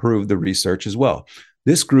that approved the research as well.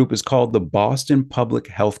 This group is called the Boston Public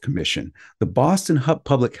Health Commission. The Boston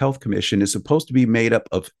Public Health Commission is supposed to be made up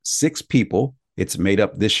of 6 people. It's made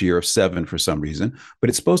up this year of 7 for some reason, but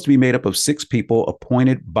it's supposed to be made up of 6 people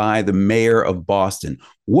appointed by the mayor of Boston.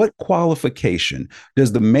 What qualification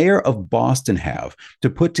does the mayor of Boston have to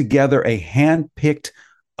put together a hand-picked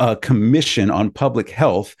commission on public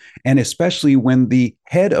health, and especially when the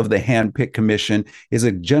head of the hand-picked commission is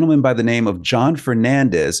a gentleman by the name of John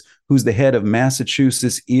Fernandez, who's the head of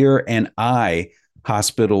Massachusetts Ear and Eye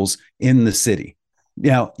Hospitals in the city?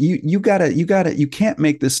 Now, you can't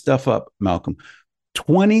make this stuff up, Malcolm.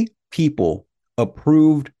 20 people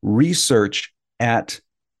approved research at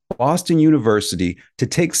Boston University to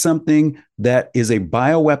take something that is a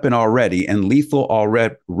bioweapon already and lethal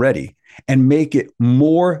already and make it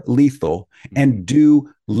more lethal and do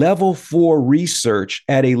level 4 research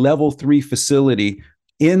at a level 3 facility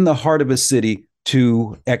in the heart of a city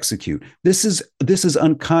to execute. This is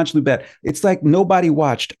unconscionably bad. It's like nobody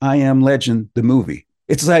watched I Am Legend, the movie.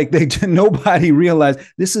 It's like nobody realized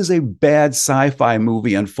this is a bad sci-fi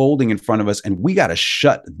movie unfolding in front of us, and we got to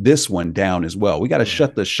shut this one down as well. We got to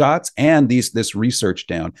shut the shots and this research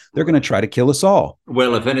down. They're going to try to kill us all.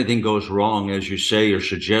 Well, if anything goes wrong, as you say or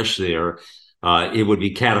suggest there, it would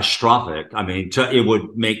be catastrophic. I mean, it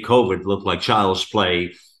would make COVID look like child's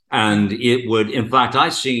play. And it would, in fact,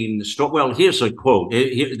 I've seen, well, here's a quote.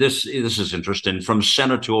 This is interesting from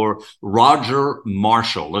Senator Roger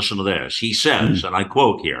Marshall. Listen to this. He says, and I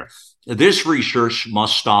quote here, "This research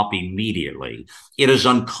must stop immediately. It is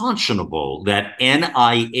unconscionable that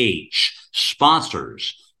NIH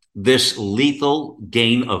sponsors this lethal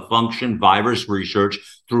gain-of-function virus research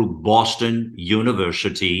through Boston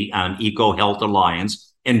University and EcoHealth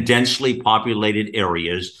Alliance in densely populated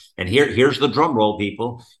areas." And here's the drum roll,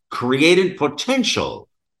 people. "Created potential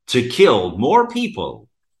to kill more people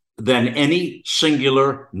than any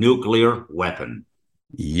singular nuclear weapon."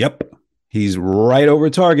 Yep. He's right over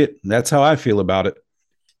target. That's how I feel about it.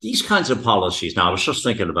 These kinds of policies. Now, I was just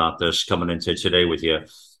thinking about this coming into today with you,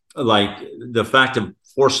 like the fact of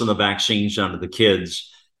forcing the vaccines onto the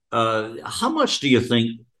kids. How much do you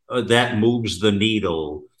think that moves the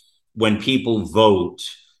needle when people vote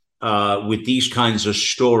with these kinds of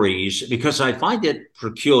stories? Because I find it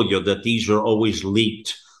peculiar that these are always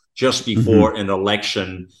leaked just before an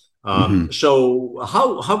election. So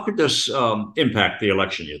how could this impact the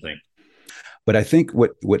election, you think? But I think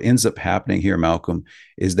what ends up happening here, Malcolm,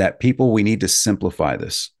 is that we need to simplify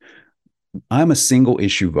this. I'm a single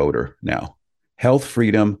issue voter now. Health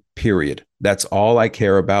freedom, period. That's all I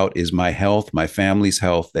care about is my health, my family's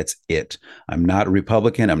health. That's it. I'm not a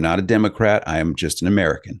Republican. I'm not a Democrat. I am just an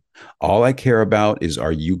American. All I care about is,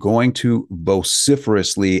 are you going to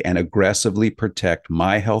vociferously and aggressively protect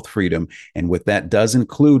my health freedom? And what that does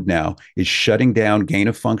include now is shutting down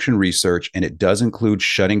gain-of-function research, and it does include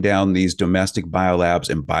shutting down these domestic biolabs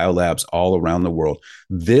and biolabs all around the world.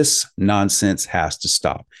 This nonsense has to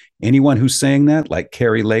stop. Anyone who's saying that, like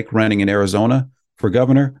Kari Lake running in Arizona for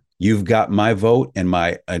governor, you've got my vote and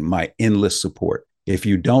my endless support. If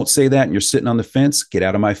you don't say that and you're sitting on the fence, get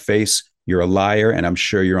out of my face. You're a liar, and I'm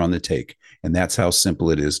sure you're on the take. And that's how simple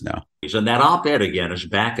it is now. And that op-ed again is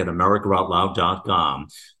back at AmericaOutloud.com.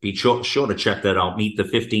 Be sure to check that out. Meet the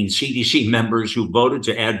 15 CDC members who voted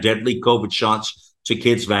to add deadly COVID shots to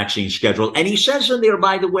kids' vaccine schedule. And he says in there,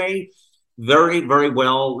 by the way, very, very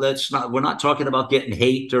well, we're not talking about getting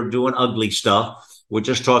hate or doing ugly stuff. We're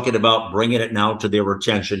just talking about bringing it now to their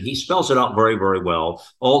attention. He spells it out very, very well.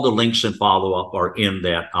 All the links and follow-up are in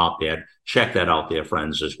that op-ed. Check that out there,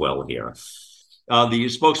 friends, as well here. The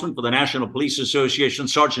spokesman for the National Police Association,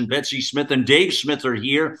 Sergeant Betsy Smith and Dave Smith are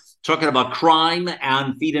here talking about crime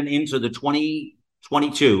and feeding into the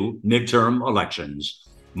 2022 midterm elections.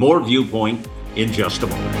 More Viewpoint in just a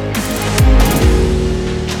moment.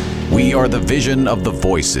 We are the vision of the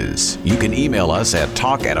voices. You can email us at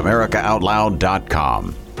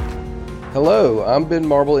talk@americaoutloud.com. Hello, I'm Ben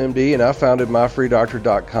Marble, MD, and I founded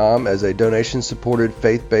MyFreeDoctor.com as a donation-supported,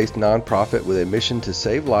 faith-based nonprofit with a mission to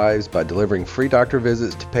save lives by delivering free doctor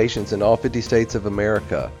visits to patients in all 50 states of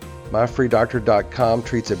America. MyFreeDoctor.com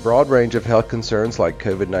treats a broad range of health concerns like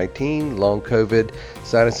COVID-19, long COVID,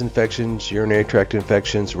 sinus infections, urinary tract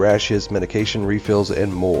infections, rashes, medication refills,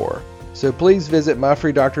 and more. So please visit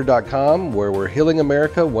MyFreeDoctor.com, where we're healing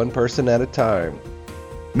America one person at a time.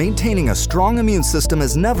 Maintaining a strong immune system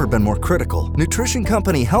has never been more critical. Nutrition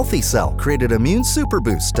company Healthy Cell created Immune Super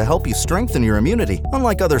Boost to help you strengthen your immunity,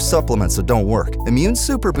 unlike other supplements that don't work. Immune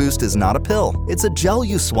Super Boost is not a pill. It's a gel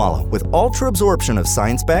you swallow with ultra-absorption of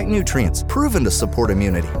science-backed nutrients proven to support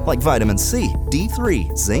immunity, like vitamin C,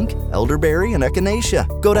 D3, zinc, elderberry, and echinacea.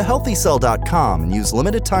 Go to healthycell.com and use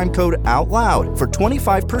limited time code OUTLOUD for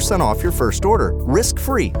 25% off your first order.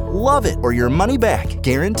 Risk-free. Love it or your money back.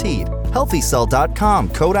 Guaranteed. HealthyCell.com,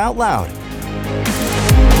 code OUTLOUD.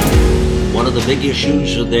 One of the big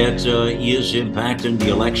issues that is impacting the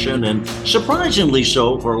election, and surprisingly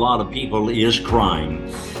so for a lot of people, is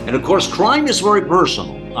crime. And of course, crime is very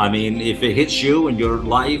personal. I mean, if it hits you in your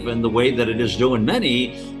life and the way that it is doing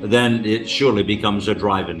many, then it surely becomes a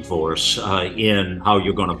driving force in how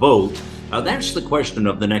you're going to vote. That's the question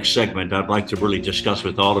of the next segment I'd like to really discuss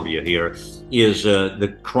with all of you here, is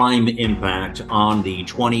the crime impact on the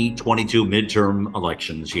 2022 midterm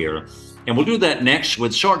elections here. And we'll do that next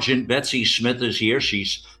with Sergeant Betsy Smith is here.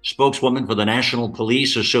 She's spokeswoman for the National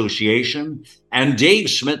Police Association. And Dave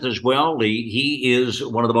Smith as well. He is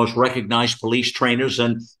one of the most recognized police trainers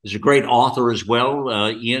and is a great author as well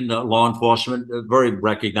in law enforcement, very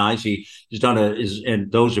recognized. He's done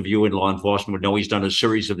and those of you in law enforcement would know he's done a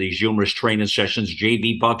series of these humorous training sessions,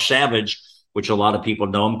 JB Buck Savage, which a lot of people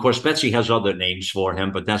know him. Of course, Betsy has other names for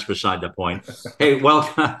him, but that's beside the point. Hey,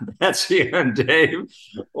 welcome, Betsy and Dave.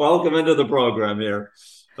 Welcome into the program here.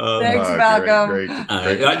 Thanks, Malcolm. Great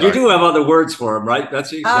you do have other words for him, right,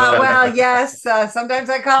 Betsy? Well, yes. Sometimes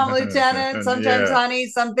I call him Lieutenant, sometimes Honey.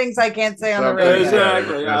 Some things I can't say on the radio.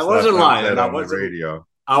 Exactly. I wasn't lying. I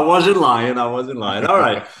wasn't lying. All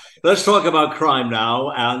right. Let's talk about crime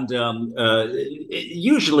now. And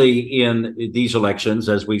usually in these elections,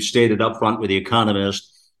 as we've stated up front with The Economist,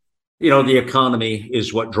 the economy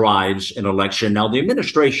is what drives an election. Now, the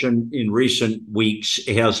administration in recent weeks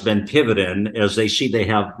has been pivoting as they see they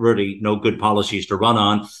have really no good policies to run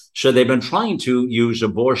on. So they've been trying to use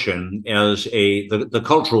abortion as the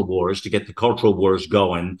cultural wars, to get the cultural wars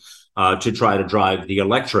going, to try to drive the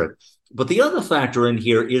electorate. But the other factor in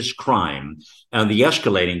here is crime and the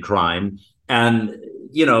escalating crime. And,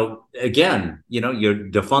 again, you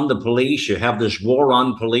defund the police, you have this war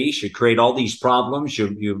on police, you create all these problems,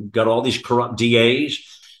 you've got all these corrupt DAs.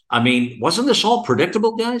 I mean, wasn't this all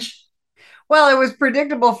predictable, guys? Well, it was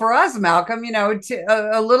predictable for us, Malcolm.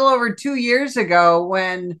 A little over 2 years ago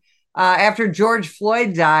when after George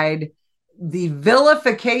Floyd died, the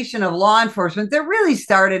vilification of law enforcement that really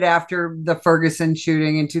started after the Ferguson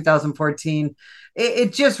shooting in 2014,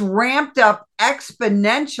 it just ramped up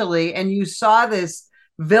exponentially. And you saw this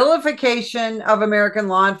vilification of American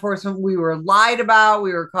law enforcement. We were lied about.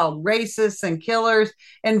 We were called racists and killers.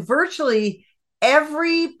 And virtually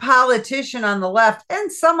every politician on the left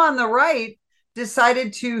and some on the right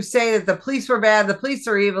decided to say that the police were bad, the police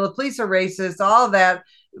are evil, the police are racist, all of that.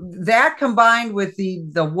 That combined with the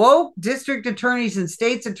woke district attorneys and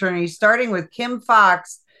state's attorneys, starting with Kim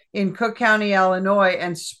Foxx in Cook County, Illinois,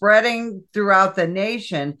 and spreading throughout the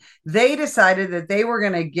nation, they decided that they were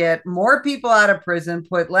going to get more people out of prison,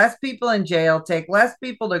 put less people in jail, take less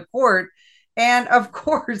people to court. And of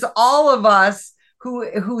course, all of us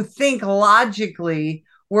who think logically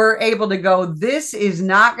were able to go, this is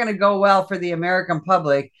not going to go well for the American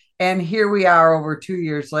public. And here we are over 2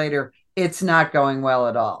 years later. It's not going well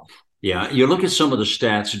at all. Yeah, you look at some of the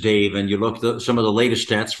stats, Dave, and you look at some of the latest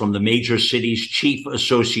stats from the Major Cities Chief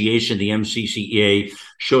Association, the MCCEA,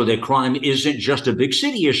 show that crime isn't just a big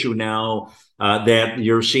city issue now, that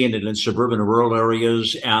you're seeing it in suburban and rural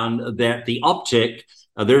areas, and that the uptick,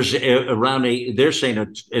 there's they're saying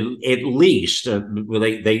at least,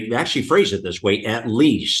 they actually phrase it this way, at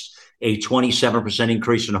least a 27%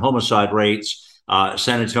 increase in homicide rates.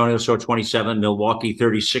 San Antonio saw 27, Milwaukee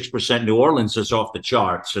 36%. New Orleans is off the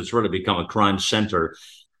charts. It's really become a crime center.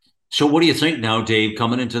 So, what do you think now, Dave?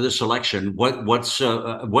 Coming into this election, what's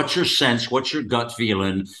your sense? What's your gut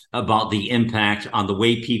feeling about the impact on the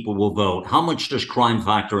way people will vote? How much does crime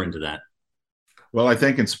factor into that? Well, I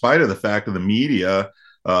think in spite of the fact of the media,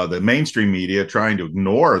 the mainstream media trying to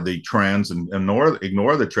ignore the trends and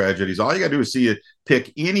ignore the tragedies, all you got to do is see it,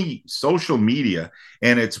 pick any social media,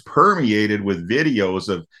 and it's permeated with videos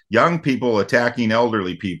of young people attacking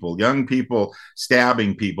elderly people, young people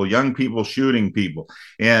stabbing people, young people shooting people,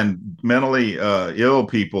 and mentally ill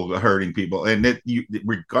people hurting people. And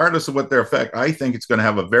regardless of what their effect, I think it's going to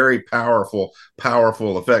have a very powerful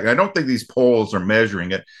effect. I don't think these polls are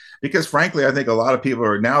measuring it, because frankly, I think a lot of people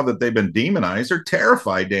are, now that they've been demonized, are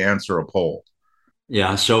terrified to answer a poll.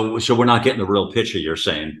 Yeah, so we're not getting the real picture, you're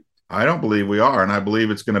saying. I don't believe we are, and I believe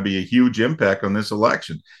it's going to be a huge impact on this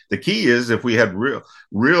election. The key is if we had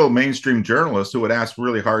real mainstream journalists who would ask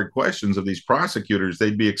really hard questions of these prosecutors,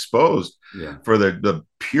 they'd be exposed for the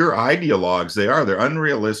pure ideologues they are. They're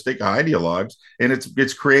unrealistic ideologues, and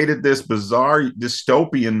it's created this bizarre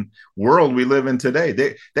dystopian world we live in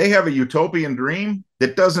today. They have a utopian dream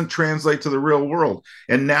that doesn't translate to the real world.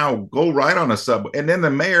 And now go right on a subway. And then the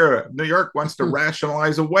mayor of New York wants to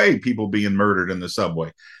rationalize away people being murdered in the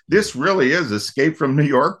subway. This really is Escape from New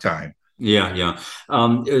York time. Yeah.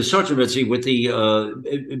 Sergeant Ritzie, with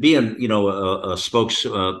the being, a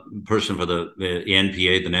spokesperson for the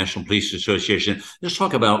NPA, the National Police Association, let's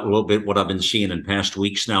talk about a little bit what I've been seeing in past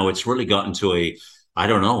weeks now. It's really gotten to I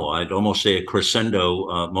don't know, I'd almost say a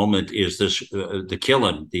crescendo moment is this, the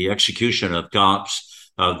killing, the execution of cops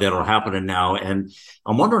that are happening now. And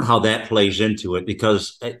I'm wondering how that plays into it,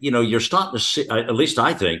 because, you're starting to see, at least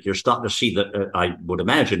I think, you're starting to see that, I would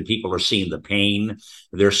imagine people are seeing the pain.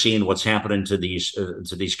 They're seeing what's happening to these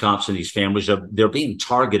cops and these families. They're being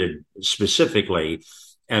targeted specifically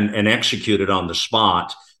and executed on the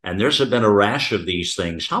spot. And there's been a rash of these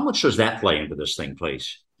things. How much does that play into this thing,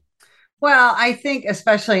 please? Well, I think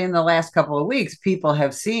especially in the last couple of weeks, people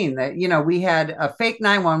have seen that, we had a fake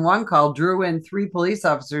 911 call, drew in 3 police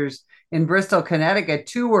officers in Bristol, Connecticut.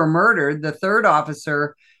 2 were murdered. The 3rd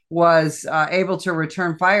officer was able to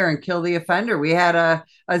return fire and kill the offender. We had a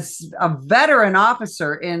veteran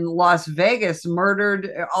officer in Las Vegas murdered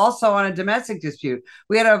also on a domestic dispute.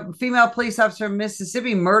 We had a female police officer in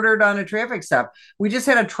Mississippi murdered on a traffic stop. We just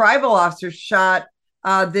had a tribal officer shot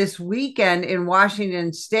this weekend in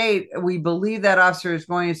Washington State. We believe that officer is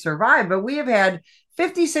going to survive, but we have had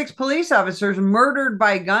 56 police officers murdered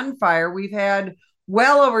by gunfire. We've had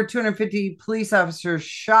well over 250 police officers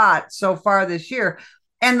shot so far this year.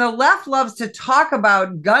 And the left loves to talk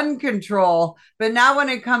about gun control, but not when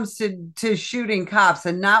it comes to shooting cops,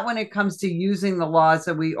 and not when it comes to using the laws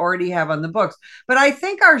that we already have on the books. But I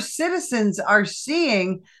think our citizens are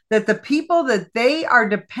seeing that the people that they are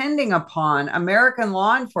depending upon, American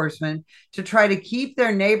law enforcement, to try to keep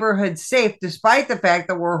their neighborhoods safe, despite the fact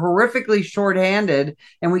that we're horrifically shorthanded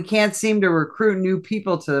and we can't seem to recruit new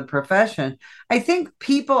people to the profession. I think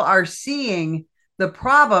people are seeing the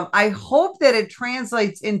problem. I hope that it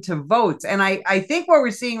translates into votes. And I think what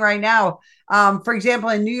we're seeing right now, for example,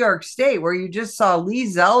 in New York State, where you just saw Lee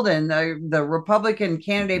Zeldin, the Republican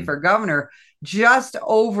candidate for governor, just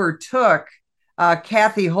overtook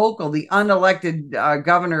Kathy Hochul, the unelected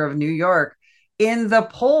governor of New York, in the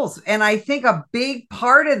polls. And I think a big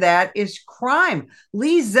part of that is crime.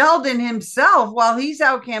 Lee Zeldin himself, while he's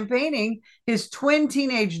out campaigning, his twin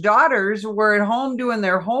teenage daughters were at home doing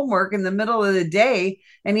their homework in the middle of the day,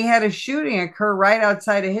 and he had a shooting occur right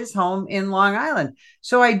outside of his home in Long Island.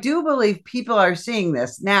 So I do believe people are seeing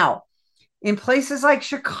this. Now, in places like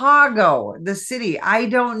Chicago, the city, I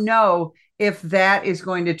don't know if that is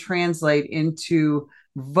going to translate into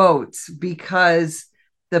votes, because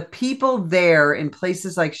the people there in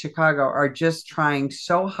places like Chicago are just trying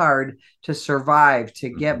so hard to survive, to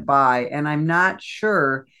get by. And I'm not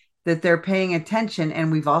sure that they're paying attention. And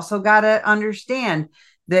we've also got to understand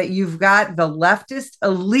that you've got the leftist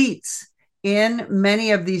elites in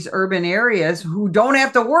many of these urban areas who don't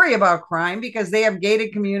have to worry about crime because they have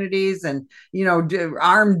gated communities and,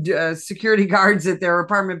 armed security guards at their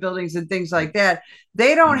apartment buildings and things like that.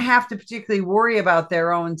 They don't have to particularly worry about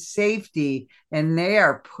their own safety, and they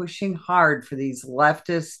are pushing hard for these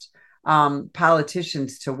leftist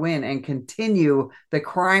politicians to win and continue the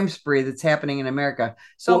crime spree that's happening in America.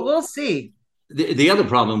 So we'll see. The other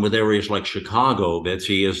problem with areas like Chicago,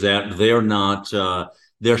 Betsy, is that they're not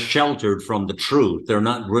they're sheltered from the truth. They're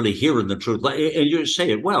not really hearing the truth. And you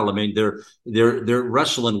say it well. I mean, they're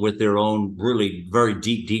wrestling with their own really very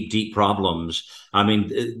deep problems. I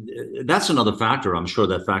mean, that's another factor. I'm sure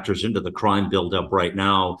that factors into the crime buildup right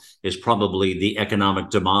now is probably the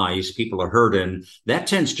economic demise. People are hurting. That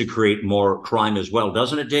tends to create more crime as well,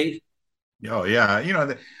 doesn't it, Dave? Oh,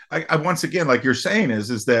 yeah. I once again, like you're saying,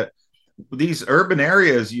 is that these urban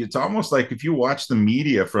areas, it's almost like if you watch the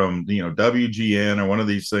media from, WGN or one of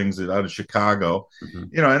these things out of Chicago,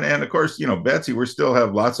 and of course, Betsy, we still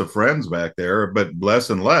have lots of friends back there, but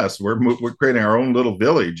less and less. We're creating our own little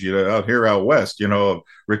village, out here out west, of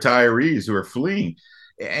retirees who are fleeing.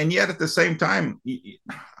 And yet at the same time,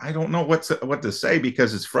 I don't know what to say,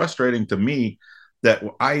 because it's frustrating to me that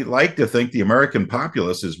I like to think the American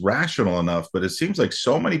populace is rational enough, but it seems like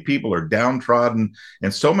so many people are downtrodden,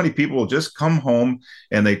 and so many people will just come home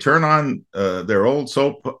and they turn on their old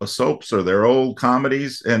soaps or their old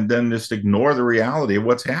comedies and then just ignore the reality of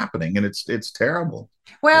what's happening. And it's terrible.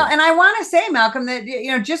 Well, and I want to say, Malcolm,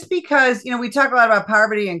 that, just because, we talk a lot about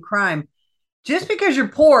poverty and crime, just because you're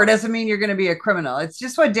poor doesn't mean you're going to be a criminal. It's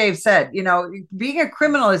just what Dave said. Being a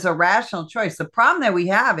criminal is a rational choice. The problem that we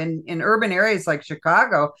have in urban areas like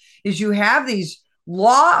Chicago is you have these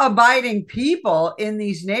law-abiding people in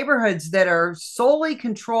these neighborhoods that are solely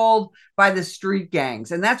controlled by the street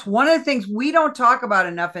gangs. And that's one of the things we don't talk about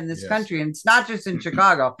enough in this country. And it's not just in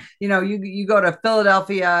Chicago. You go to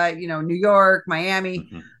Philadelphia, New York, Miami,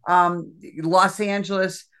 Los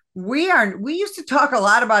Angeles. We used to talk a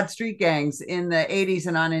lot about street gangs in the 80s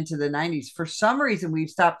and on into the 90s. For some reason, we've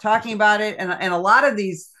stopped talking about it. And a lot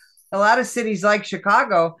of cities like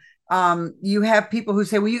Chicago, you have people who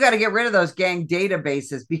say, well, you got to get rid of those gang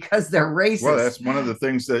databases because they're racist. Well, that's one of the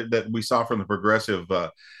things that we saw from the progressive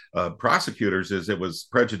prosecutors, is it was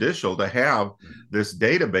prejudicial to have this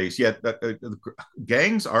database. Yet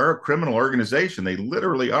gangs are a criminal organization. They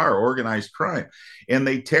literally are organized crime, and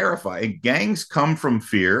they terrify. And gangs come from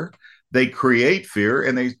fear. They create fear,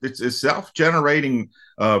 and it's a self-generating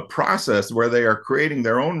process where they are creating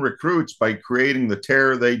their own recruits by creating the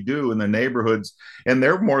terror they do in the neighborhoods. And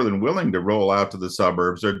they're more than willing to roll out to the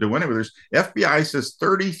suburbs or do anything. There's FBI says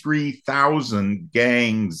 33,000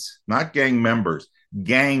 gangs, not gang members,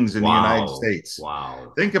 gangs in the United States.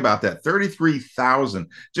 Wow. Think about that. 33,000.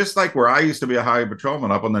 Just like where I used to be a highway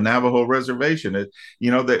patrolman up on the Navajo reservation.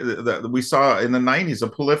 We saw in the 90s a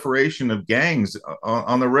proliferation of gangs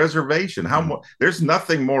on the reservation. There's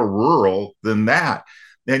nothing more rural than that.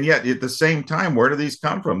 And yet at the same time, where do these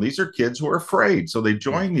come from? These are kids who are afraid. So they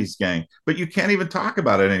join these gangs, but you can't even talk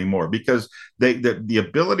about it anymore, because the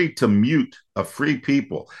ability to mute a free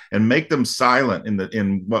people and make them silent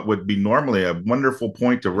in what would be normally a wonderful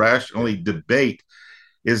point to rationally debate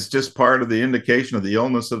is just part of the indication of the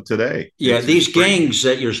illness of today. Yeah, these gangs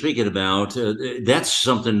that you're speaking about, that's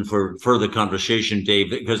something for further conversation,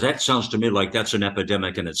 Dave, because that sounds to me like that's an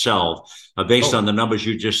epidemic in itself. Based on the numbers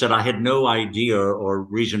you just said, I had no idea or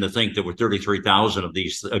reason to think there were 33,000 of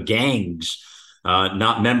these gangs,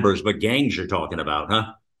 not members, but gangs you're talking about,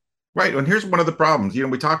 huh? Right. And here's one of the problems.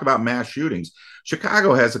 We talk about mass shootings.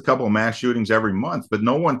 Chicago has a couple of mass shootings every month, but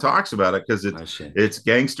no one talks about it because it's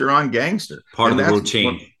gangster on gangster. Part of the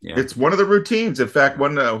routine. It's one of the routines. In fact,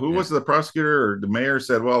 who was the prosecutor or the mayor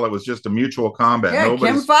said, well, it was just a mutual combat. Yeah,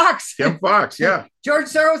 Kim Foxx. Kim Foxx, yeah. George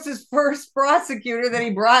Soros's first prosecutor that he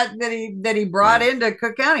brought into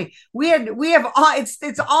Cook County. We have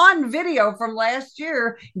it's on video from last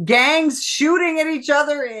year. Gangs shooting at each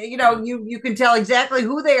other. You can tell exactly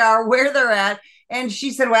who they are, where they're at. And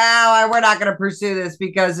she said, well, we're not going to pursue this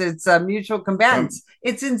because it's mutual combatants.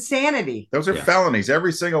 It's insanity. Those are felonies,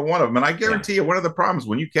 every single one of them. And I guarantee you, one of the problems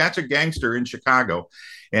when you catch a gangster in Chicago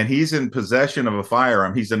and he's in possession of a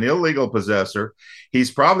firearm, he's an illegal possessor.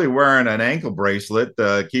 He's probably wearing an ankle bracelet,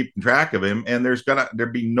 keeping track of him, and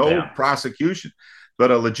there'd be no prosecution. but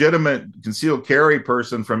a legitimate concealed carry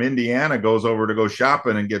person from Indiana goes over to go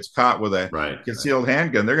shopping and gets caught with a concealed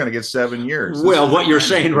handgun, they're going to get 7 years. Well, what you're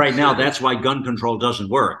saying right now, that's why gun control doesn't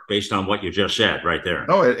work, based on what you just said right there.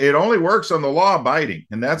 No, it only works on the law abiding.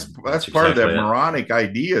 And that's part of that moronic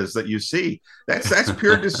ideas that you see. That's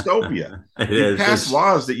pure dystopia. You pass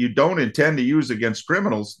laws that you don't intend to use against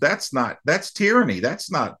criminals. That's tyranny. That's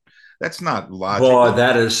not logical. Boy,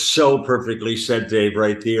 that is so perfectly said, Dave,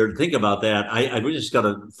 right there. Think about that. I just got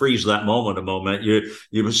to freeze that moment a moment.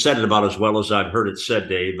 You said it about as well as I've heard it said,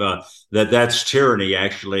 Dave, that's tyranny,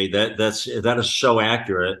 actually. That is so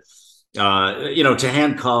accurate. To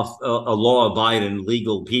handcuff a law-abiding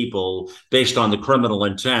legal people based on the criminal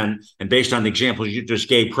intent and based on the examples you just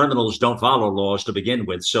gave, criminals don't follow laws to begin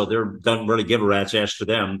with, so they don't really give a rat's ass to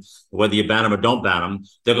them whether you ban them or don't ban them.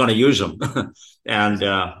 They're going to use them, and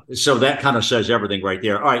so that kind of says everything right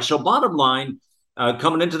there. All right, so bottom line,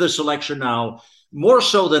 coming into this election now, more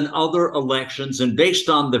so than other elections, and based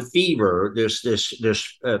on the fever,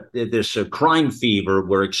 this crime fever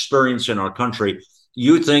we're experiencing in our country.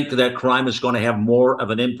 You think that crime is going to have more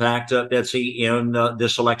of an impact, Betsy, in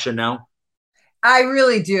this election now? I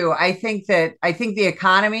really do. I think the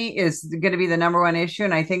economy is going to be the number one issue.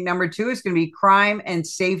 And I think number two is going to be crime and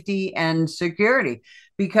safety and security,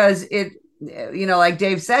 because like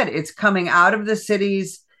Dave said, it's coming out of the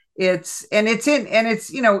cities. In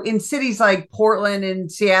cities like Portland and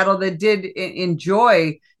Seattle that did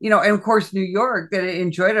enjoy, and of course, New York, that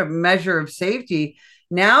enjoyed a measure of safety.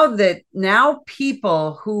 Now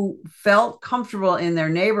people who felt comfortable in their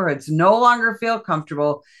neighborhoods no longer feel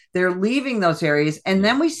comfortable. They're leaving those areas. And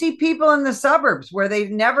then we see people in the suburbs where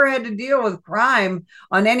they've never had to deal with crime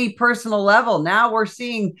on any personal level. Now we're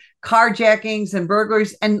seeing carjackings and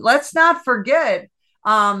burglaries. And let's not forget,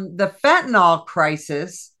 the fentanyl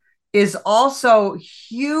crisis is also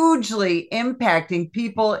hugely impacting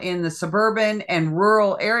people in the suburban and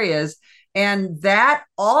rural areas. And that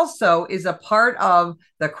also is a part of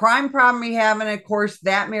the crime problem we have. And of course,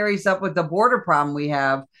 that marries up with the border problem we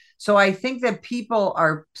have. So I think that people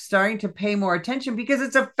are starting to pay more attention because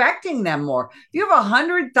it's affecting them more. If you have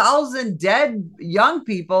 100,000 dead young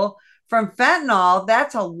people from fentanyl,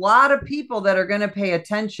 that's a lot of people that are going to pay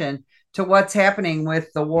attention to what's happening with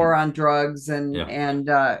the war on drugs and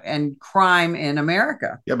crime in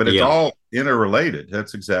America. Yeah, but it's all interrelated.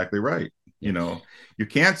 That's exactly right. You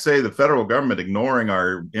can't say the federal government ignoring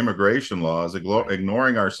our immigration laws,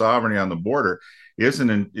 ignoring our sovereignty on the border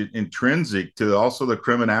isn't intrinsic to also the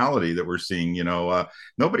criminality that we're seeing.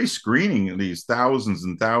 Nobody's screening these thousands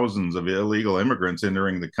and thousands of illegal immigrants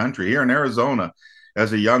entering the country. Here in Arizona,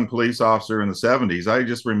 as a young police officer in the 70s, I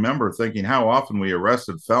just remember thinking how often we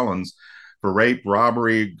arrested felons for rape,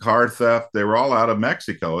 robbery, car theft. They were all out of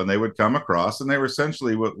Mexico, and they would come across, and they were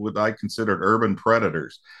essentially what I considered urban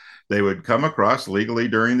predators. They would come across legally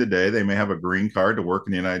during the day. They may have a green card to work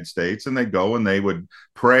in the United States, and they go and they would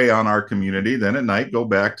prey on our community. Then at night, go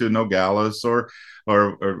back to Nogales or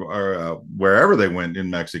wherever they went in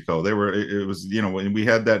Mexico. We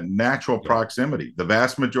had that natural proximity. The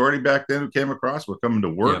vast majority back then who came across were coming to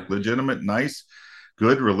work, legitimate, nice,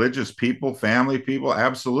 good, religious people, family people.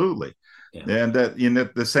 Absolutely. Yeah. And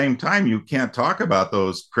at the same time, you can't talk about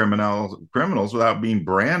those criminals without being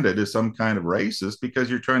branded as some kind of racist, because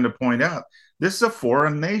you're trying to point out this is a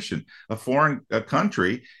foreign nation, a foreign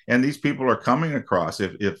country, and these people are coming across.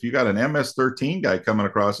 If you got an MS-13 guy coming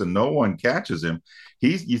across and no one catches him,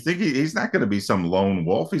 you think he's not going to be some lone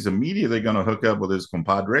wolf. He's immediately going to hook up with his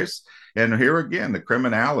compadres. And here again, the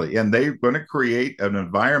criminality, and they're going to create an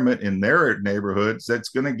environment in their neighborhoods that's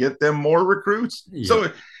going to get them more recruits. Yeah.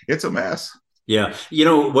 So it's a mess. Yeah.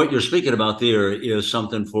 What you're speaking about there is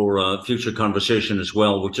something for future conversation as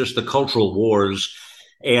well, which is the cultural wars,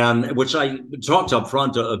 and which I talked up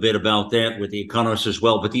front a bit about that with the economists as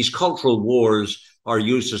well. But these cultural wars are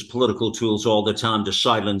used as political tools all the time to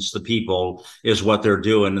silence the people, is what they're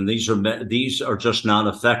doing. And these are just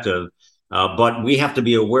not effective. But we have to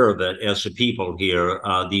be aware of it as a people here,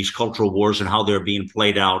 these cultural wars and how they're being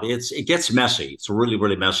played out. It gets messy. It's really,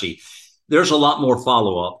 really messy. There's a lot more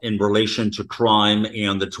follow-up in relation to crime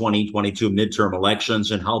and the 2022 midterm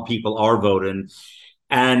elections and how people are voting.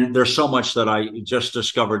 And there's so much that I just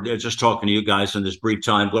discovered just talking to you guys in this brief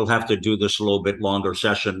time. We'll have to do this a little bit longer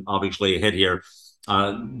session, obviously, ahead here.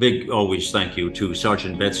 Big always thank you to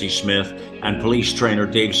Sergeant Betsy Smith and Police Trainer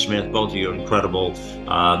Dave Smith. Both of you are incredible,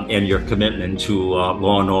 and your commitment to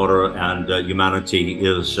law and order and humanity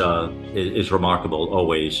is remarkable.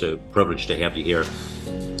 Always a privilege to have you here.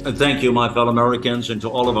 And thank you, my fellow Americans, and to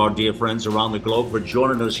all of our dear friends around the globe for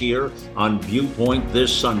joining us here on Viewpoint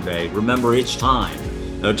this Sunday. Remember, it's time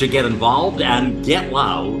to get involved and get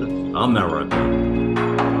loud, America.